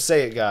actually gonna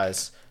say it,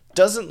 guys,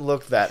 doesn't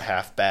look that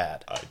half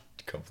bad. I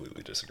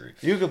completely disagree.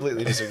 You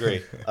completely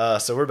disagree.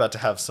 So we're about to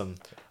have some.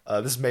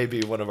 This may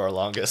be one of our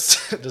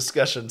longest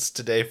discussions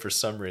today for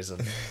some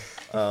reason.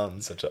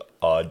 Such an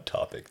odd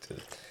topic to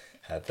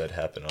have that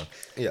happen on.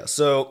 Yeah.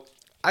 So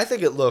I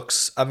think it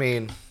looks. I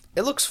mean,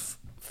 it looks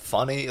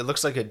funny. It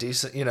looks like a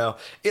decent. You know,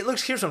 it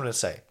looks. Here's what I'm gonna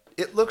say.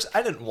 It looks.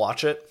 I didn't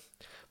watch it,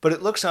 but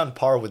it looks on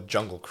par with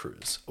Jungle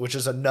Cruise, which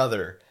is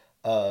another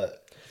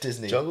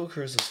Disney. Jungle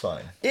Cruise is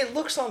fine. It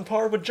looks on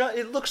par with.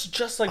 It looks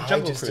just like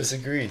Jungle Cruise. I just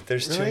disagree.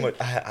 There's Really? too much.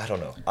 I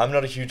don't know. I'm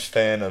not a huge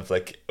fan of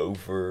like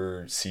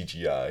over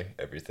CGI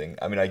everything.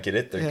 I mean, I get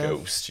it. They're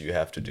ghosts. You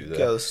have to do that.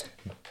 Ghost.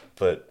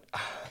 But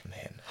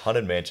man,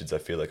 Haunted Mansions, I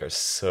feel like are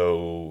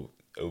so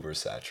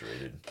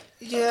oversaturated.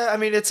 Yeah, I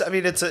mean it's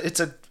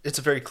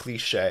a very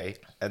cliche,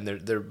 and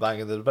they're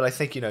buying it. But I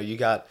think you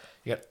got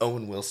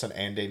Owen Wilson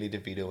and Danny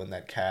DeVito in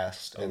that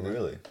cast. Oh,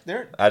 really?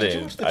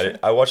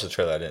 I watched the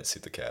trailer. I didn't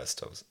see the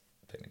cast. I was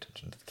paying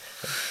attention.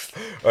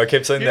 Or I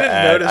kept saying You the didn't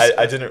ad. notice-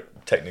 I didn't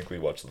technically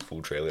watch the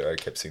full trailer. I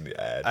kept seeing the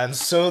ad. And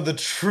so the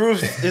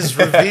truth is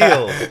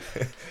revealed.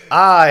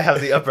 I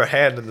have the upper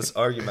hand in this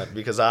argument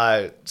because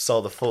I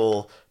saw the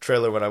full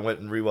trailer when I went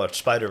and rewatched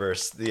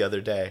Spider-Verse the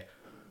other day.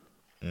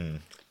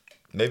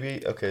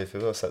 Maybe, okay, if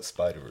it was that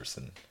Spider-Verse,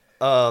 then...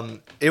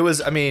 It was,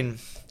 I mean,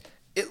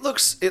 it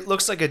looks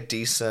like a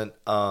decent,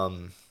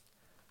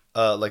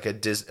 like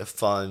a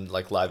fun,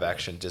 like live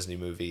action Disney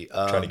movie.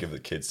 Trying to give the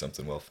kids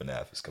something while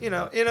FNAF is coming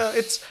out. It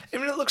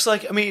looks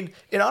like,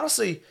 it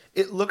honestly,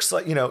 it looks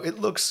like, it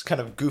looks kind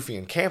of goofy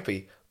and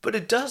campy, but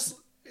it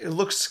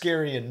looks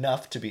scary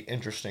enough to be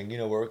interesting,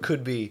 where it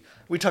could be,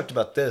 we talked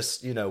about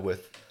this,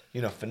 with,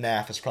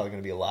 FNAF is probably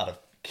going to be a lot of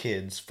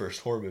kids'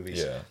 first horror movies.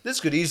 Yeah. This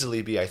could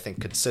easily be, I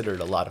think, considered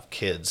a lot of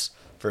kids'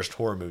 first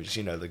horror movies,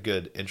 the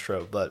good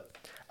intro, but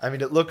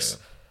it looks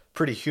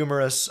pretty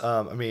humorous.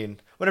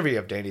 Whenever you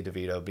have Danny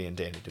DeVito being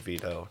Danny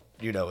DeVito,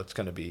 it's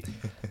gonna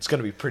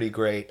be pretty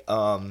great.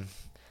 But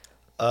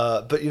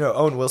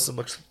Owen Wilson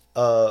looks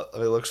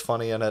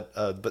funny in it.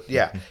 But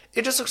yeah,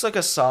 it just looks like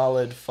a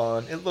solid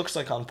fun. It looks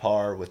like on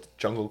par with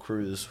Jungle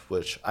Cruise,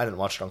 which I didn't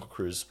watch Jungle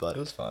Cruise, but It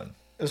was fun.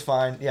 It was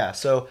fine. Yeah,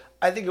 so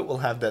I think it will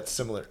have that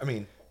similar.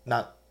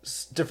 Not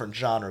different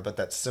genre, but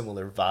that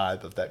similar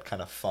vibe of that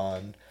kind of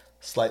fun,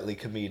 slightly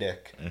comedic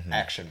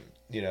action,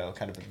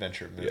 kind of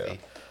adventure movie. Yeah.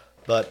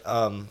 But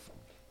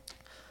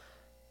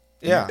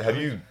yeah. Have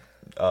you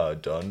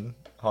done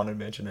Haunted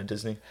Mansion at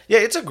Disney? Yeah,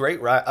 it's a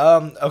great ride.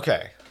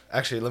 Okay.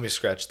 Actually, let me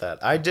scratch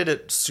that. I did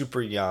it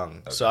super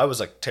young, so I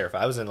was like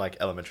terrified. I was in like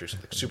elementary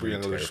school, like, super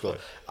young elementary school.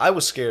 I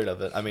was scared of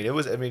it.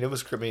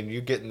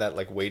 You get in that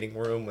like waiting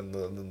room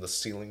when the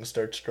ceiling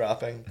starts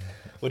dropping,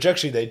 which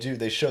actually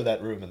they show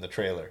that room in the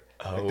trailer.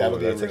 Oh, that'll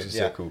be that's a room. actually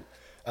so cool.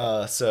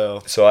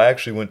 So I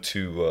actually went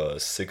to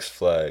Six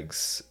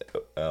Flags,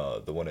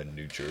 the one in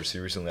New Jersey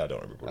recently. I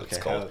don't remember what it's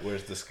called.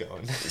 Where's this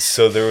going?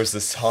 So there was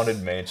this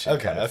Haunted Mansion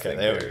kind of thing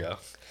there we go.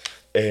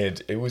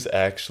 And it was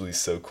actually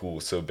so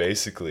cool. So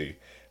basically,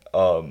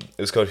 it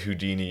was called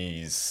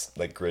Houdini's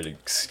like Great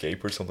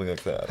Escape or something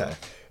like that. I don't know.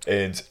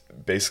 And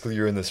basically,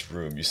 you're in this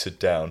room. You sit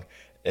down,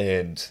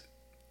 and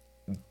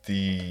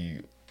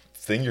the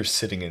thing you're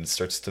sitting in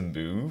starts to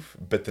move,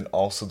 but then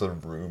also the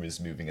room is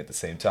moving at the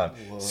same time.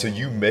 Whoa. So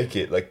you make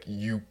it like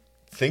you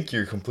think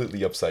you're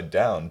completely upside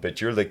down,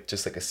 but you're like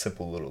just like a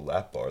simple little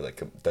lap bar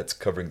that's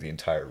covering the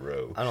entire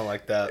row. I don't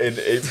like that. And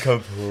it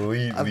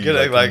completely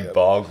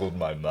boggled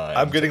my mind.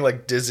 I'm getting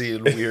like dizzy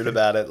and weird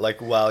about it, like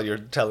while you're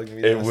telling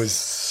me this. It was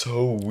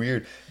so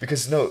weird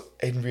because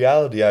in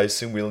reality, I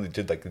assume we only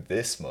did like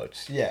this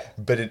much. Yeah.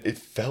 But it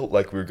felt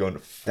like we were going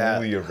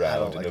fully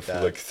around in a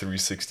full like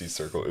 360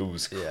 circle. It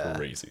was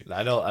crazy.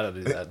 I don't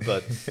do that,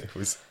 but it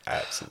was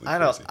absolutely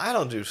crazy. I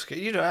don't do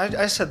scary.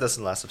 I said this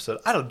in the last episode.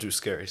 I don't do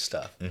scary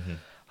stuff. Mm-hmm.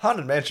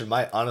 Haunted Mansion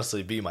might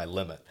honestly be my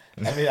limit.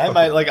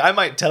 I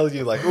might tell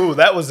you like, ooh,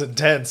 that was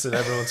intense, and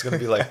everyone's gonna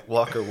be like,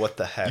 Walker, what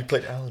the heck? You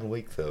played Alan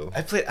Wake though.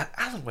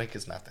 Alan Wake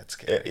is not that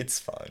scary. It's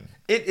fun.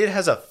 It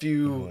has a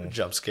few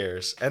jump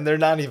scares, and they're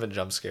not even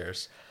jump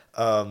scares.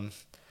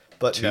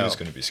 But 2 is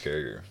gonna be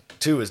scarier.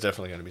 2 is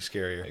definitely gonna be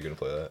scarier. Are you gonna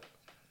play that?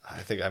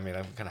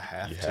 I'm gonna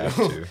have to. You have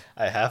to.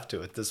 I have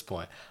to at this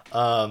point.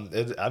 I'm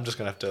just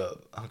gonna have to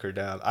hunker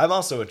down. I'm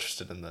also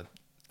interested in the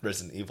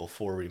Resident Evil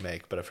 4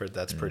 remake, but I've heard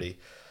that's pretty.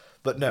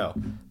 But no,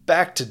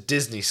 back to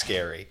Disney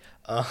scary.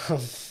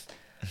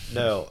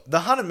 No, the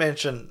Haunted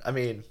Mansion,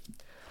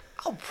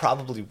 I'll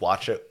probably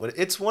watch it.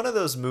 It's one of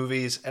those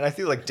movies, and I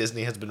feel like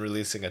Disney has been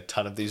releasing a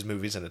ton of these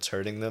movies, and it's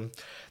hurting them.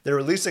 They're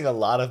releasing a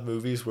lot of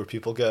movies where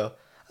people go,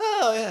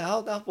 oh, yeah,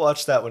 I'll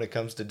watch that when it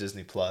comes to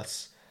Disney+.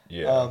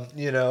 Yeah.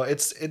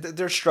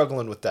 They're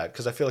struggling with that,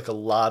 because I feel like a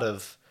lot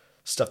of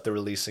stuff they're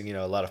releasing,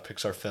 a lot of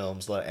Pixar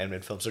films, a lot of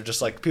animated films, are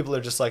just like, people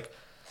are just like,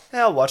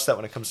 I'll watch that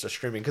when it comes to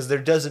streaming, because there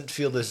doesn't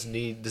feel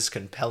this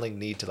compelling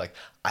need to like,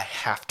 I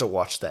have to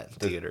watch that in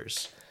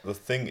theaters. The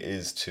thing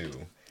is too,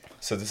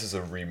 so this is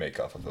a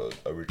remake off of an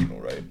original,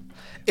 right?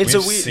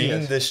 We've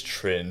seen this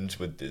trend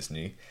with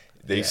Disney.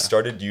 They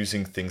started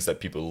using things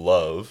that people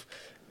love,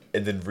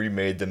 and then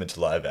remade them into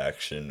live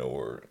action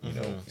or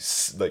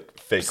like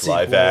fake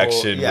live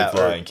action with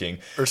Lion King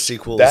or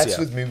sequels. That's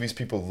with movies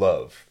people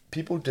love.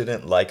 People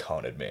didn't like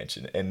Haunted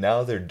Mansion, and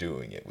now they're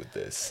doing it with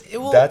this.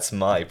 That's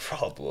my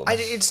problem.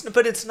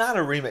 But it's not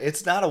a remake.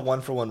 It's not a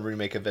one-for-one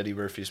remake of Eddie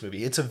Murphy's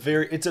movie. It's a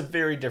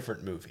very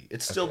different movie.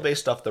 It's still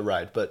based off the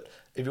ride, but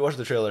if you watch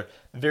the trailer,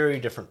 very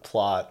different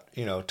plot.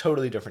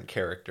 Totally different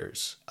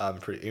characters.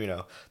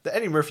 The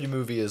Eddie Murphy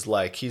movie is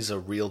like he's a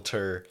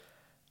realtor,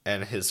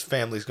 and his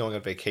family's going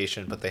on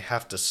vacation, but they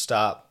have to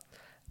stop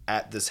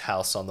at this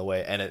house on the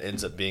way, and it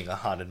ends up being a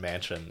haunted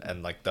mansion,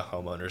 and like the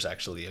homeowner's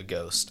actually a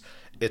ghost.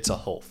 It's a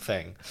whole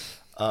thing.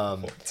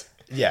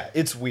 Yeah,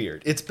 it's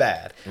weird. It's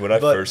bad. When I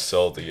first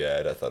saw the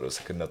ad, I thought it was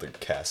like another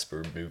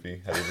Casper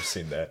movie. Have you ever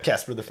seen that?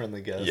 Casper the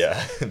Friendly Ghost.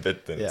 Yeah,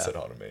 but then it said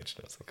Haunted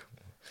Mansion. I was like,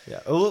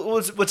 yeah.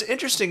 What's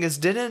interesting is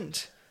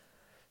didn't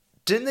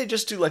they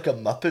just do like a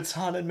Muppets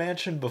Haunted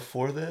Mansion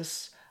before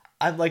this?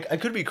 I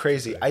could be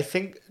crazy. I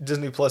think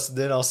Disney Plus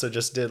then also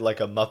just did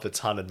like a Muppets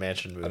Haunted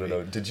Mansion movie. I don't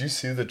know. Did you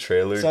see the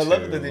trailer? So I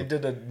love that they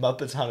did a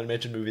Muppets Haunted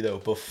Mansion movie though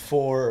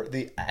before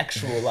the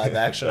actual live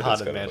action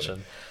Haunted Mansion.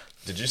 Funny.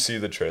 Did you see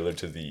the trailer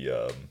to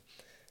the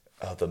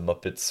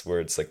Muppets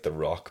where it's like the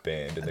rock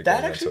band and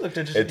that actually looked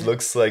interesting. It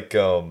looks like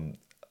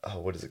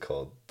what is it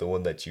called? The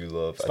one that you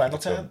love. Spinal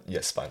Tap?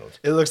 Yes, Spinal Tap.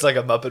 It looks like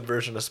a Muppet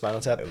version of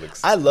Spinal Tap. It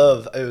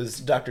was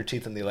Dr.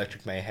 Teeth and the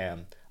Electric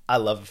Mayhem. I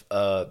love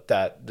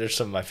that. There's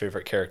some of my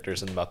favorite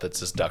characters in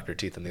Muppets is Dr.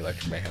 Teeth and the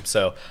Electric Mayhem.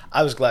 So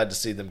I was glad to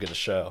see them get a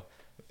show.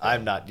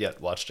 I've not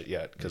yet watched it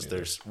yet because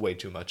there's way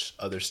too much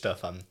other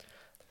stuff I'm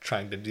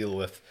trying to deal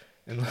with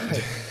in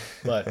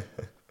life. But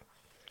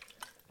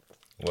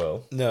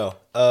well, no.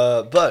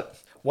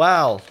 But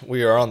while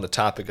we are on the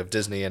topic of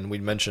Disney and we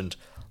mentioned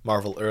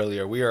Marvel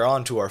earlier, we are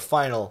on to our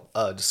final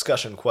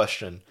discussion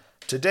question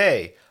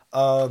today.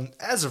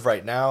 As of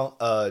right now,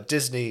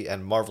 Disney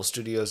and Marvel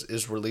Studios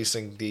is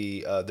releasing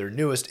their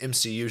newest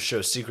MCU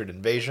show, Secret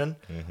Invasion,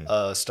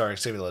 starring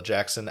Samuel L.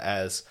 Jackson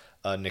as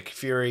Nick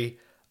Fury,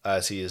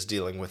 as he is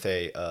dealing with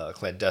a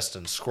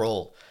clandestine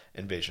Skrull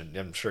invasion.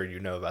 I'm sure you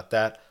know about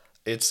that.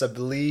 It's, I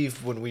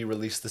believe, when we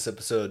release this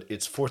episode,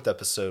 its 4th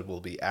episode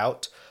will be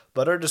out.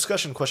 But our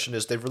discussion question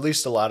is, they've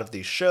released a lot of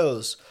these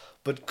shows,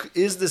 but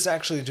is this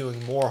actually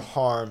doing more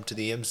harm to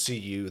the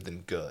MCU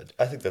than good?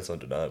 I think that's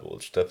undeniable.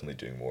 It's definitely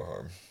doing more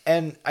harm.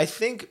 And I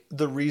think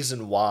the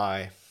reason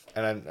why,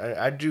 and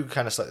I do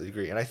kind of slightly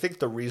agree, and I think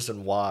the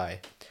reason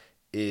why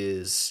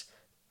is,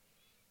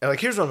 and like,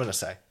 here's what I'm going to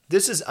say.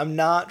 I'm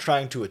not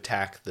trying to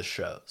attack the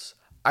shows.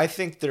 I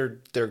think they're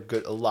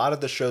good. A lot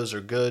of the shows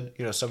are good.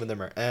 You know, some of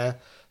them are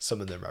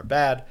some of them are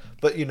bad.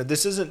 But, you know,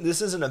 this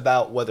isn't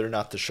about whether or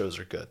not the shows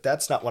are good.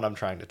 That's not what I'm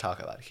trying to talk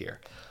about here.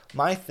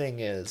 My thing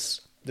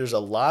is, there's a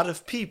lot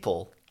of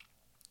people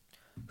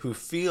who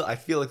I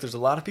feel like there's a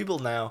lot of people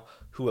now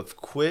who have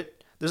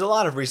quit. There's a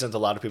lot of reasons a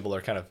lot of people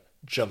are kind of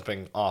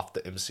jumping off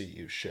the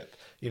MCU ship.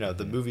 You know,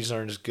 the movies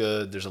aren't as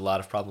good. There's a lot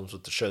of problems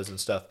with the shows and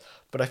stuff.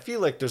 But I feel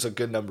like there's a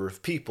good number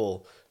of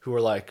people who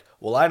are like,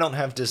 well, I don't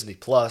have Disney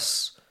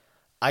Plus.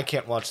 I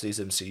can't watch these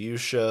MCU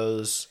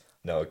shows.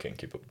 No, I can't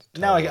keep up with the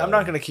Now I'm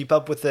not going to keep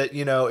up with it.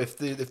 You know, if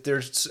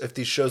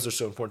these shows are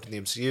so important to the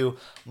MCU,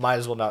 might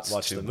as well not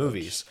watch the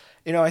movies.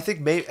 You know, I think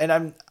maybe,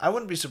 and I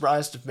wouldn't be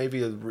surprised if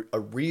maybe a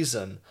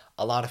reason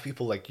a lot of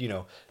people, like, you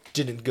know,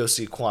 didn't go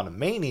see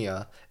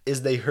Quantumania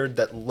is they heard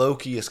that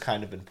Loki is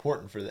kind of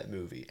important for that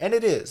movie, and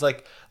it is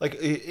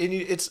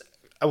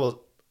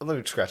let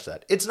me scratch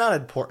that. It's not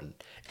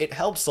important. It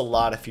helps a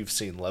lot if you've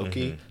seen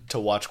Loki to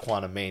watch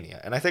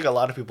Quantumania, and I think a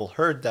lot of people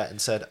heard that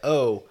and said,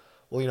 oh,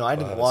 well, you know, I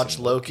didn't watch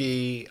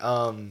Loki.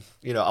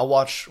 You know, I'll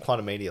watch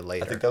Quantumania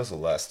later. I think that was the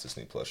last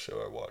Disney Plus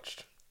show I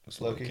watched.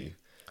 Was Loki.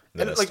 And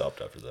then I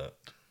stopped after that.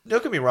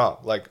 Don't get me wrong.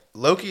 Like,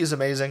 Loki is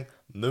amazing.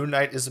 Moon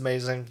Knight is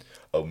amazing.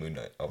 Oh, Moon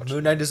Knight.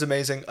 Moon Knight is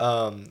amazing.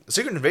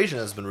 Secret Invasion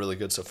has been really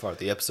good so far,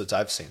 the episodes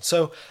I've seen.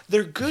 So,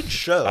 they're good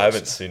shows. I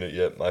haven't seen it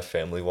yet. My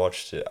family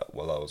watched it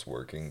while I was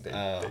working. They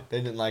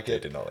didn't like it. They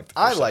did not like the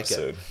first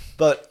episode. It.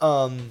 But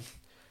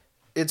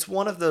it's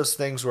one of those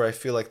things where I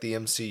feel like the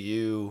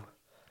MCU...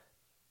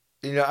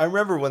 You know, I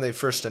remember when they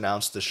first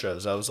announced the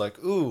shows, I was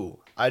like, ooh,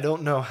 I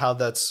don't know how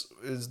that's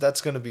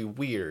going to be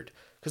weird.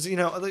 Because, you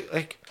know,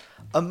 like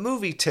a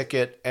movie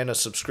ticket and a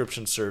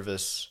subscription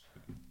service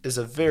is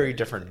a very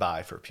different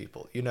buy for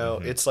people. You know,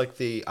 it's like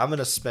I'm going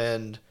to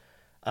spend,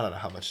 I don't know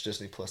how much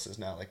Disney Plus is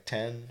now, like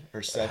 10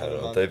 or 7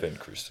 a month. They've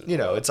increased it. You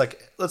know, it's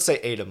like, let's say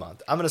 8 a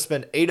month. I'm going to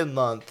spend 8 a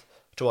month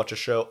to watch a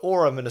show,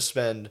 or I'm going to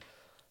spend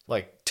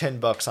like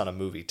 $10 on a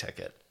movie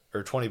ticket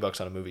or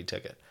 $20 on a movie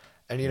ticket.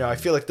 And, you know, I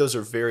feel like those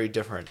are very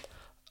different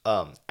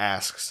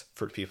asks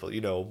for people.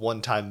 You know, a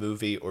one-time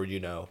movie, or, you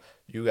know,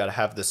 you got to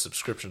have this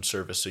subscription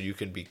service so you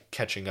can be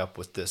catching up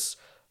with this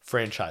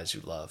franchise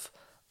you love.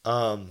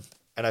 And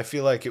I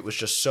feel like it was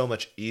just so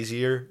much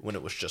easier when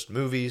it was just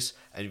movies,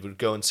 and you would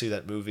go and see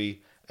that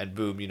movie, and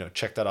boom, you know,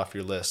 check that off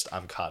your list,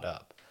 I'm caught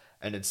up.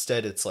 And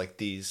instead it's like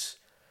these...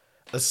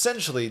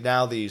 Essentially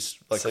now these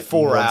like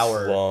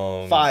 4-hour,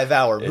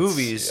 5-hour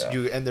movies,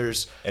 and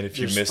if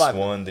you miss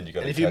one, then you got.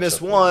 And if you miss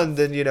one,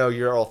 then you know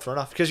you're all thrown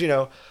off, because you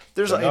know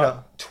there's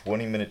not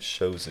 20-minute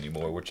shows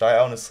anymore, which I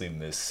honestly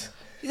miss.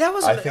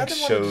 I think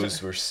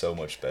shows were so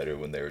much better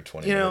when they were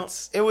 20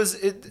 minutes. You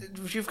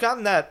know, you've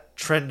gotten that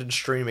trend in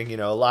streaming. You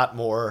know, a lot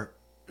more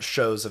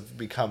shows have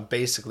become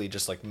basically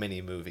just like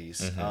mini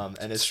movies.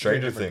 And it's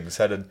Stranger Things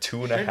had a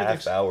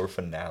 2.5-hour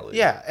finale.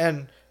 Yeah,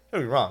 and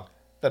don't get me wrong.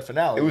 That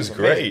finale. It was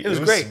great. It was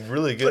great.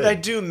 Really good. But I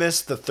do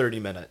miss the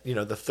 30-minute, you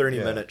know, the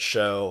 30-minute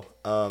show.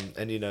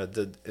 And, you know,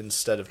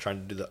 instead of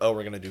trying to do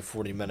we're going to do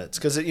 40 minutes.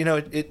 Because, you know,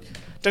 it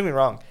don't get me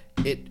wrong,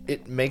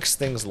 it makes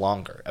things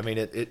longer. I mean,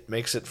 it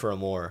makes it for a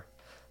more,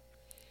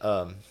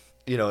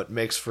 you know, it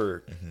makes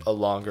for a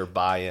longer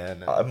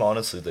buy-in. I'm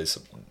honestly,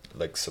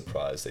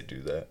 surprised they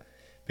do that.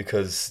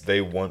 Because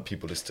they want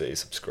people to stay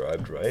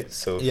subscribed, right?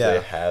 So if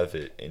they have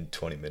it in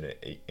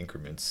 20-minute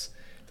increments,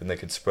 then they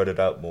can spread it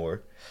out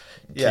more.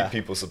 Yeah. Keep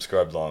people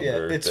subscribed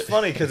longer. Yeah, it's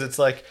funny because it's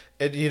like,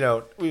 we've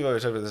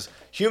always talked about this.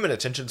 Human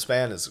attention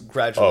span is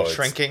gradually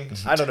shrinking.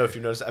 I don't know if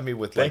you noticed. I mean,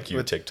 with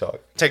with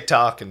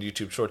TikTok and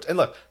YouTube Shorts. And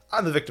look,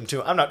 I'm the victim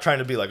too. I'm not trying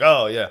to be like,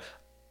 oh yeah,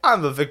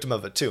 I'm a victim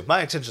of it too.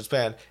 My attention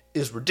span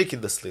is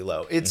ridiculously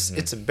low.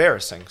 It's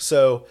embarrassing.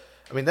 So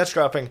I mean, that's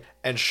dropping,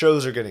 and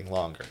shows are getting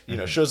longer.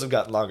 Shows have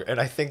gotten longer,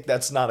 and I think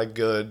that's not a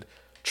good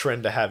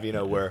trend to have.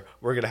 Where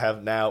we're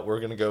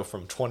gonna go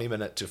from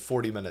 20-minute to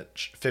 40-minute,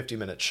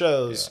 50-minute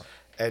shows. Yeah.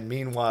 And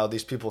meanwhile,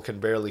 these people can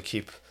barely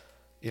can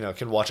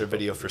watch a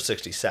video for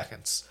 60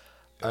 seconds.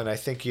 And I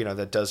think,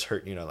 that does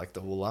hurt, I'm not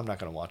going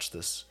to watch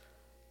this,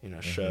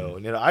 show.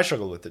 And, I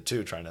struggle with it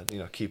too, trying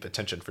to, keep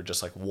attention for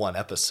just like one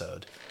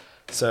episode.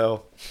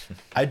 So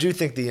I do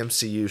think the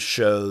MCU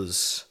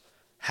shows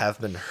have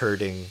been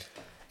hurting.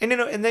 And,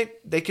 and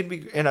they can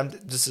be, and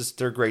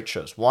they're great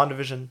shows.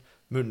 WandaVision,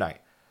 Moon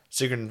Knight,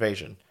 Secret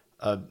Invasion,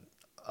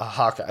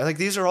 Hawkeye. Like,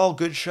 these are all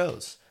good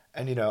shows.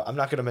 And, I'm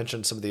not going to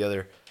mention some of the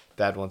other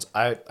bad ones.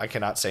 I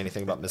cannot say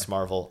anything about Miss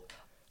Marvel.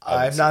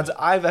 I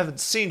haven't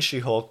seen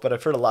She-Hulk, but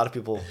I've heard a lot of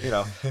people,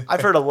 I've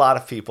heard a lot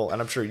of people,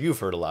 and I'm sure you've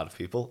heard a lot of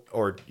people,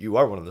 or you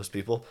are one of those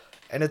people,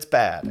 and it's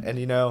bad.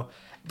 And,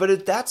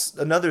 but that's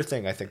another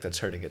thing I think that's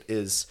hurting it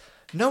is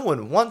no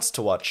one wants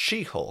to watch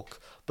She-Hulk,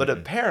 but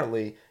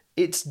apparently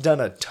it's done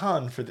a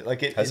ton for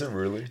Has it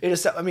really? It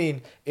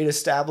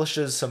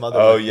establishes some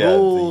other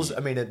rules.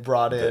 It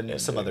brought in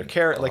some other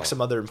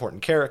some other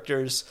important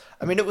characters.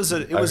 It was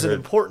an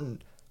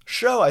important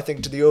show, I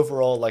think, to the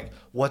overall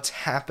what's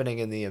happening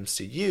in the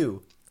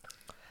MCU.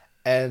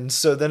 And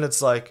so then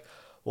it's like,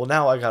 well,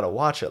 now I gotta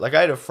watch it. I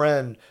had a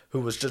friend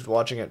who was just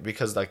watching it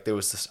because there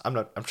was this. I'm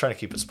trying to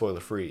keep it spoiler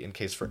free in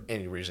case for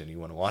any reason you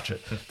want to watch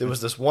it. There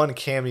was this one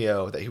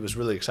cameo that he was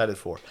really excited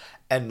for,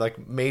 and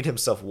made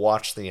himself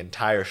watch the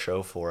entire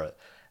show for it,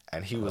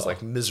 and he was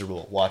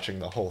miserable watching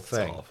the whole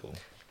thing. That's awful.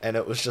 And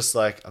it was just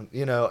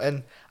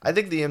and I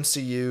think the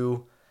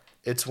MCU,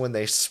 it's when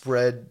they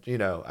spread.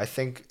 I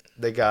think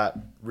they got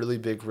really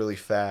big really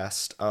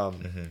fast.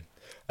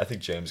 I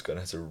think James Gunn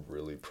has a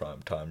really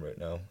prime time right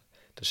now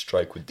to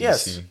strike with DC.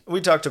 Yes,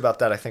 we talked about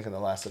that, I think, in the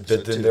last episode.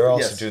 But then they're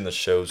also doing the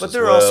shows But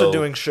they're also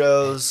doing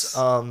shows.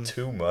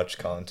 Too much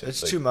content.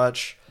 It's too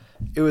much.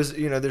 It was,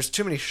 there's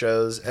too many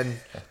shows.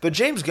 But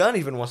James Gunn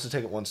even wants to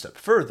take it one step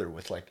further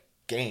with,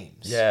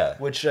 games. Yeah.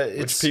 Which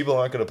people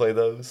aren't going to play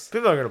those.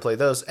 People aren't going to play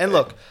those. And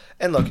look,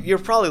 you're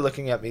probably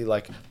looking at me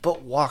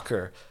but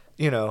Walker,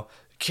 you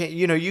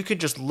could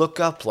just look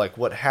up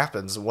what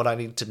happens and what I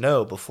need to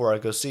know before I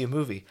go see a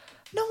movie.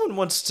 No one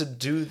wants to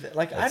do that.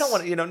 I don't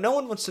want to, no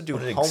one wants to do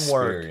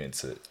homework.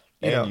 Experience it.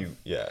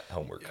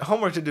 Homework.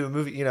 Homework to do a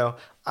movie.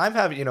 I'm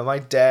having, my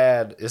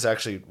dad is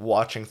actually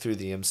watching through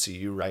the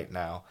MCU right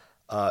now.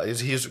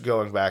 He's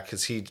going back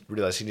because he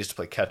realized he needs to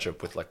play catch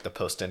up with the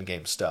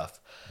post-Endgame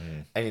stuff.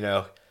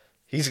 And,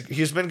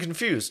 he's been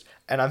confused,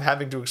 and I'm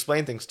having to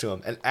explain things to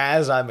him. And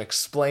as I'm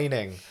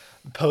explaining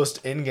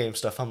post-Endgame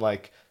stuff, I'm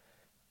like,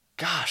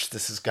 gosh,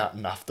 this has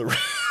gotten off the rails.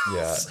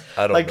 Yeah,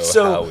 I don't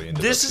know how we ended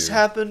this has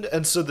happened,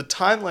 and so the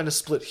timeline is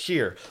split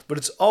here, but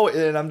it's always,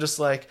 and I'm just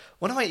like,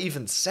 what am I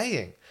even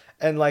saying?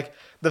 And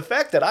the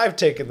fact that I've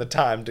taken the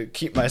time to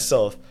keep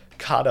myself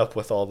caught up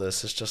with all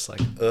this is just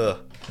ugh.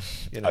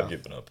 I've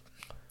given up.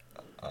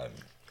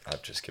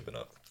 I've just given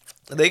up.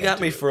 They got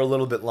me for a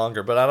little bit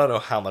longer, but I don't know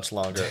how much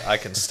longer I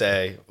can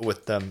stay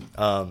with them.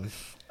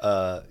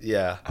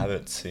 Yeah.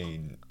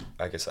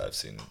 I guess I've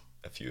seen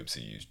a few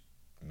MCU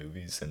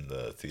movies in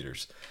the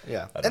theaters.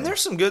 Yeah, and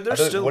there's some good.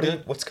 There's still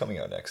good. What's coming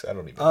out next? I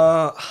don't even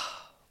know.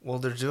 Well,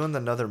 they're doing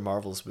another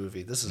Marvels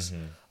movie. This is.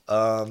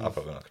 I'm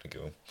probably not going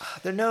to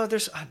go.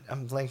 There's.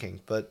 I'm blanking,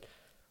 but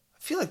I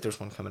feel like there's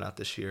one coming out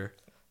this year.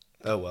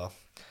 Oh well.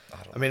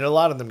 I mean, a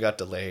lot of them got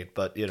delayed,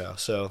 but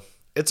so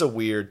it's a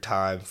weird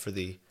time for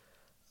the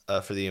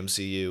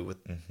MCU with,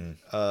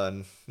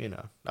 I'm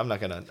not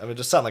gonna.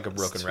 Just sound like a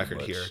broken record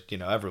much. here.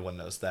 Everyone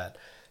knows that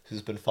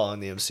who's been following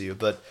the MCU,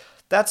 but.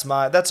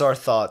 That's our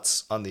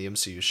thoughts on the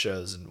MCU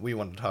shows, and we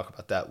wanted to talk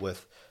about that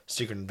with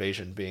Secret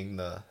Invasion being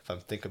if I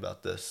think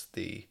about this,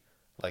 the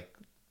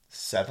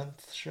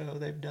 7th show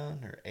they've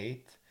done or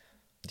 8th.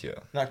 Yeah.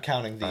 Not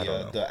counting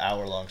the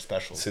hour-long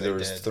specials. See, there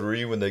was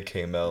 3 when they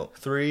came out.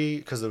 3,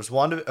 because there was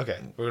WandaVision. Okay,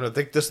 we're going to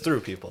think this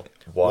through, people.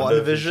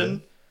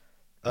 WandaVision,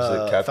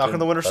 Falcon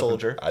the Winter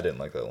Soldier. I didn't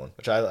like that one.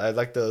 Which I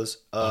like those.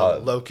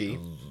 Loki.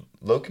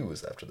 Loki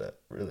was after that,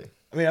 really.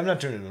 I'm not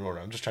doing it in order.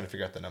 I'm just trying to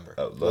figure out the number.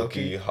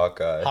 Loki,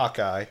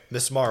 Hawkeye,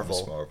 Miss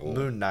Marvel,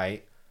 Moon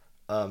Knight,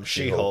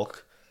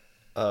 She-Hulk,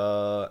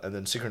 and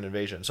then Secret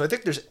Invasion. So I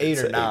think there's 8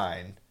 or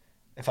 9.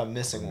 If I'm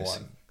missing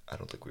one, I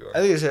don't think we are.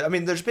 I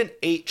think there's been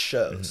 8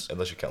 shows,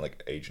 unless you count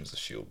Agents of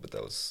S.H.I.E.L.D., but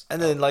that was.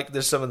 And then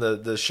there's some of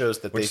the shows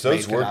that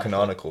those were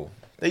canonical.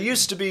 They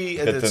used to be,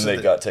 but then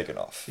they got taken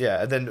off.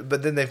 Yeah,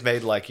 but then they've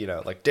made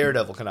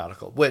Daredevil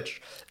canonical.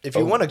 Which, if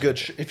you want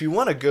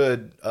a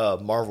good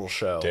Marvel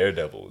show,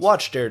 Daredevil.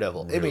 Watch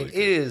Daredevil. Really it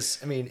is.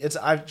 It's.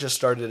 I've just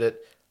started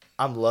it.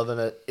 I'm loving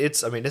it.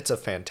 It's a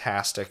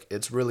fantastic.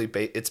 It's really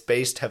it's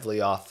based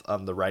heavily off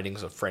the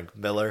writings of Frank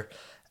Miller,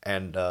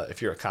 And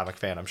if you're a comic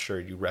fan, I'm sure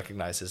you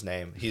recognize his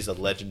name. He's a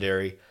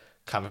legendary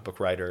comic book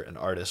writer and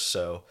artist.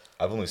 So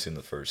I've only seen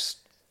the first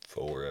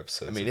 4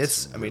 episodes.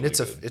 I mean,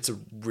 it's a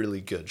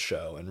really good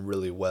show and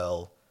really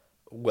well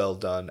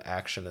done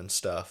action and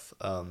stuff.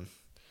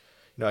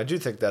 I do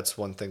think that's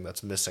one thing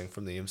that's missing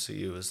from the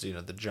MCU is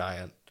the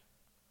giant.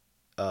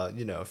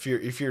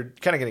 If you're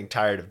kind of getting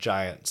tired of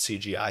giant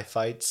CGI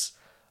fights,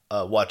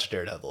 watch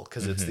Daredevil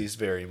because it's these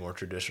very more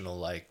traditional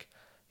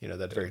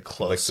that very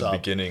close like the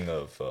up beginning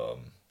of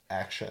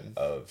action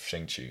of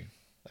Shang-Chi.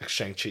 like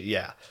Shang-Chi,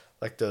 yeah,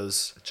 like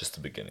those. Just the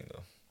beginning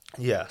though.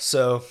 Yeah,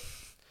 so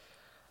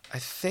I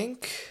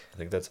think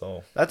that's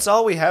all. That's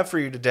all we have for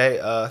you today.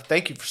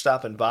 Thank you for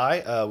stopping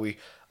by. We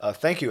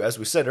thank you, as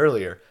we said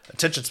earlier,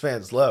 attention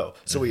span's low.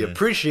 So we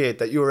appreciate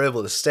that you were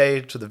able to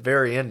stay to the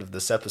very end of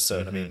this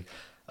episode. I mean,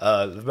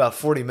 about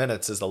 40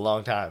 minutes is a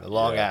long time, a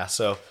long ass.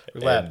 So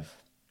we're glad. And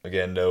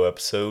again, no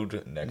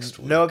episode next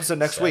week. No episode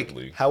next sadly.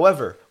 week.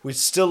 However, we'd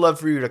still love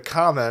for you to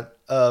comment.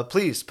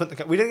 Please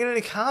we didn't get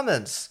any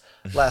comments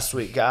last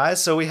week,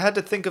 guys. So we had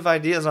to think of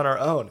ideas on our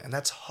own, and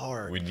that's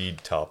hard. We need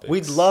topics.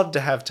 We'd love to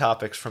have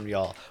topics from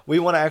y'all. We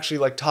want to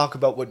actually talk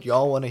about what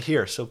y'all want to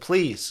hear. So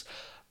please,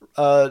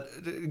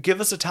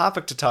 give us a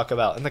topic to talk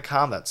about in the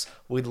comments.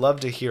 We'd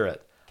love to hear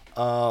it.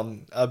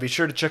 Be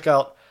sure to check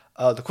out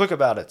the Quick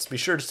About It. Be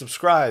sure to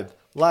subscribe,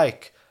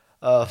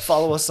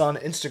 follow us on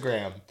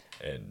Instagram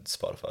and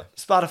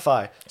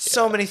Spotify.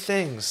 So many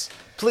things.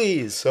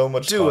 Please, so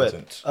much do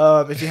content.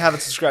 it. If you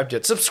haven't subscribed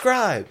yet,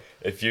 subscribe.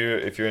 If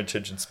your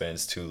attention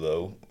span's too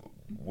low,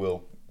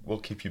 we'll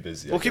keep you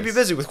busy. We'll keep you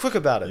busy with Quick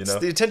About It.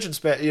 The attention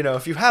span.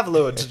 If you have a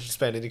low attention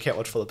span and you can't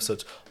watch full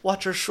episodes,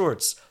 watch our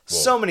shorts. Well,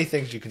 so many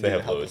things you can do. They to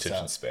have help low us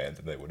attention out. span,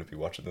 then they wouldn't be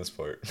watching this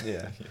part.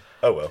 Yeah.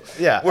 Oh well.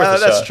 Yeah,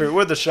 that's true.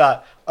 Worth a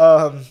shot.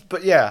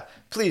 But yeah,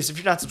 please, if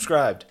you're not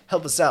subscribed,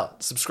 help us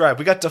out. Subscribe.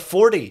 We got to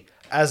 40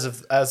 as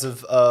of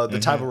the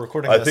time we're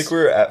recording this. I think we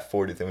were at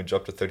 40, then we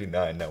dropped to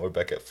 39. Now we're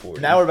back at 40.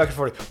 Now we're back at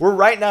 40. We're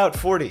right now at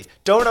 40.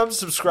 Don't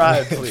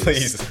unsubscribe, please.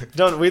 Please.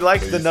 Don't. We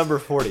like the number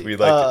 40. We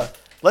like it.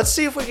 Let's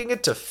see if we can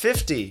get to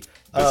 50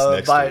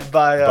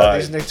 by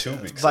these next 2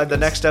 weeks. By the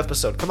next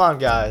episode. Come on,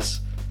 guys.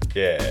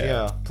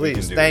 Yeah.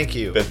 Please. Thank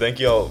you. But thank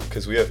y'all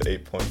because we have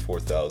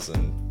 8.4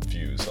 thousand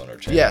views on our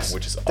channel. Yes.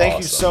 Which is thank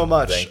awesome. you so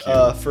much Thank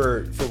you.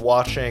 For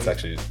watching. It's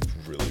actually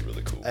really,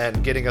 really cool.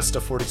 And getting us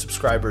to 40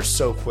 subscribers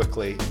so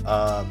quickly.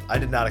 I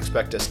did not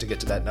expect us to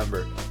get to that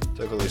number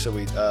so quickly. So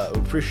we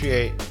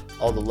appreciate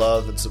all the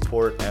love and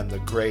support and the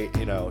great,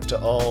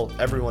 to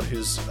everyone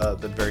who's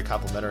been very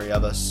complimentary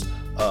of us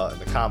in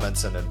the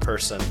comments and in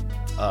person.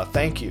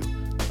 Thank you.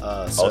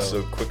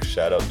 Also, quick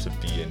shout out to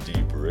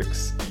B&D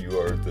Bricks. You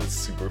are the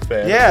super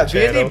fan. Yeah, of the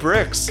channel. B&D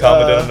Bricks.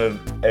 Commented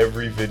on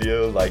every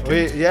video,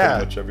 pretty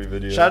much every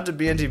video. Shout out to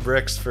B&D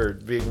Bricks for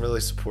being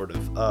really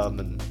supportive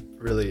and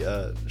really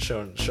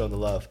showing the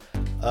love.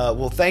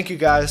 Well, thank you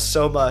guys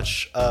so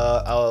much.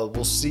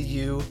 We'll see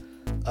you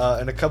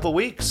in a couple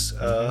weeks.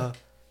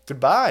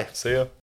 Goodbye. See ya.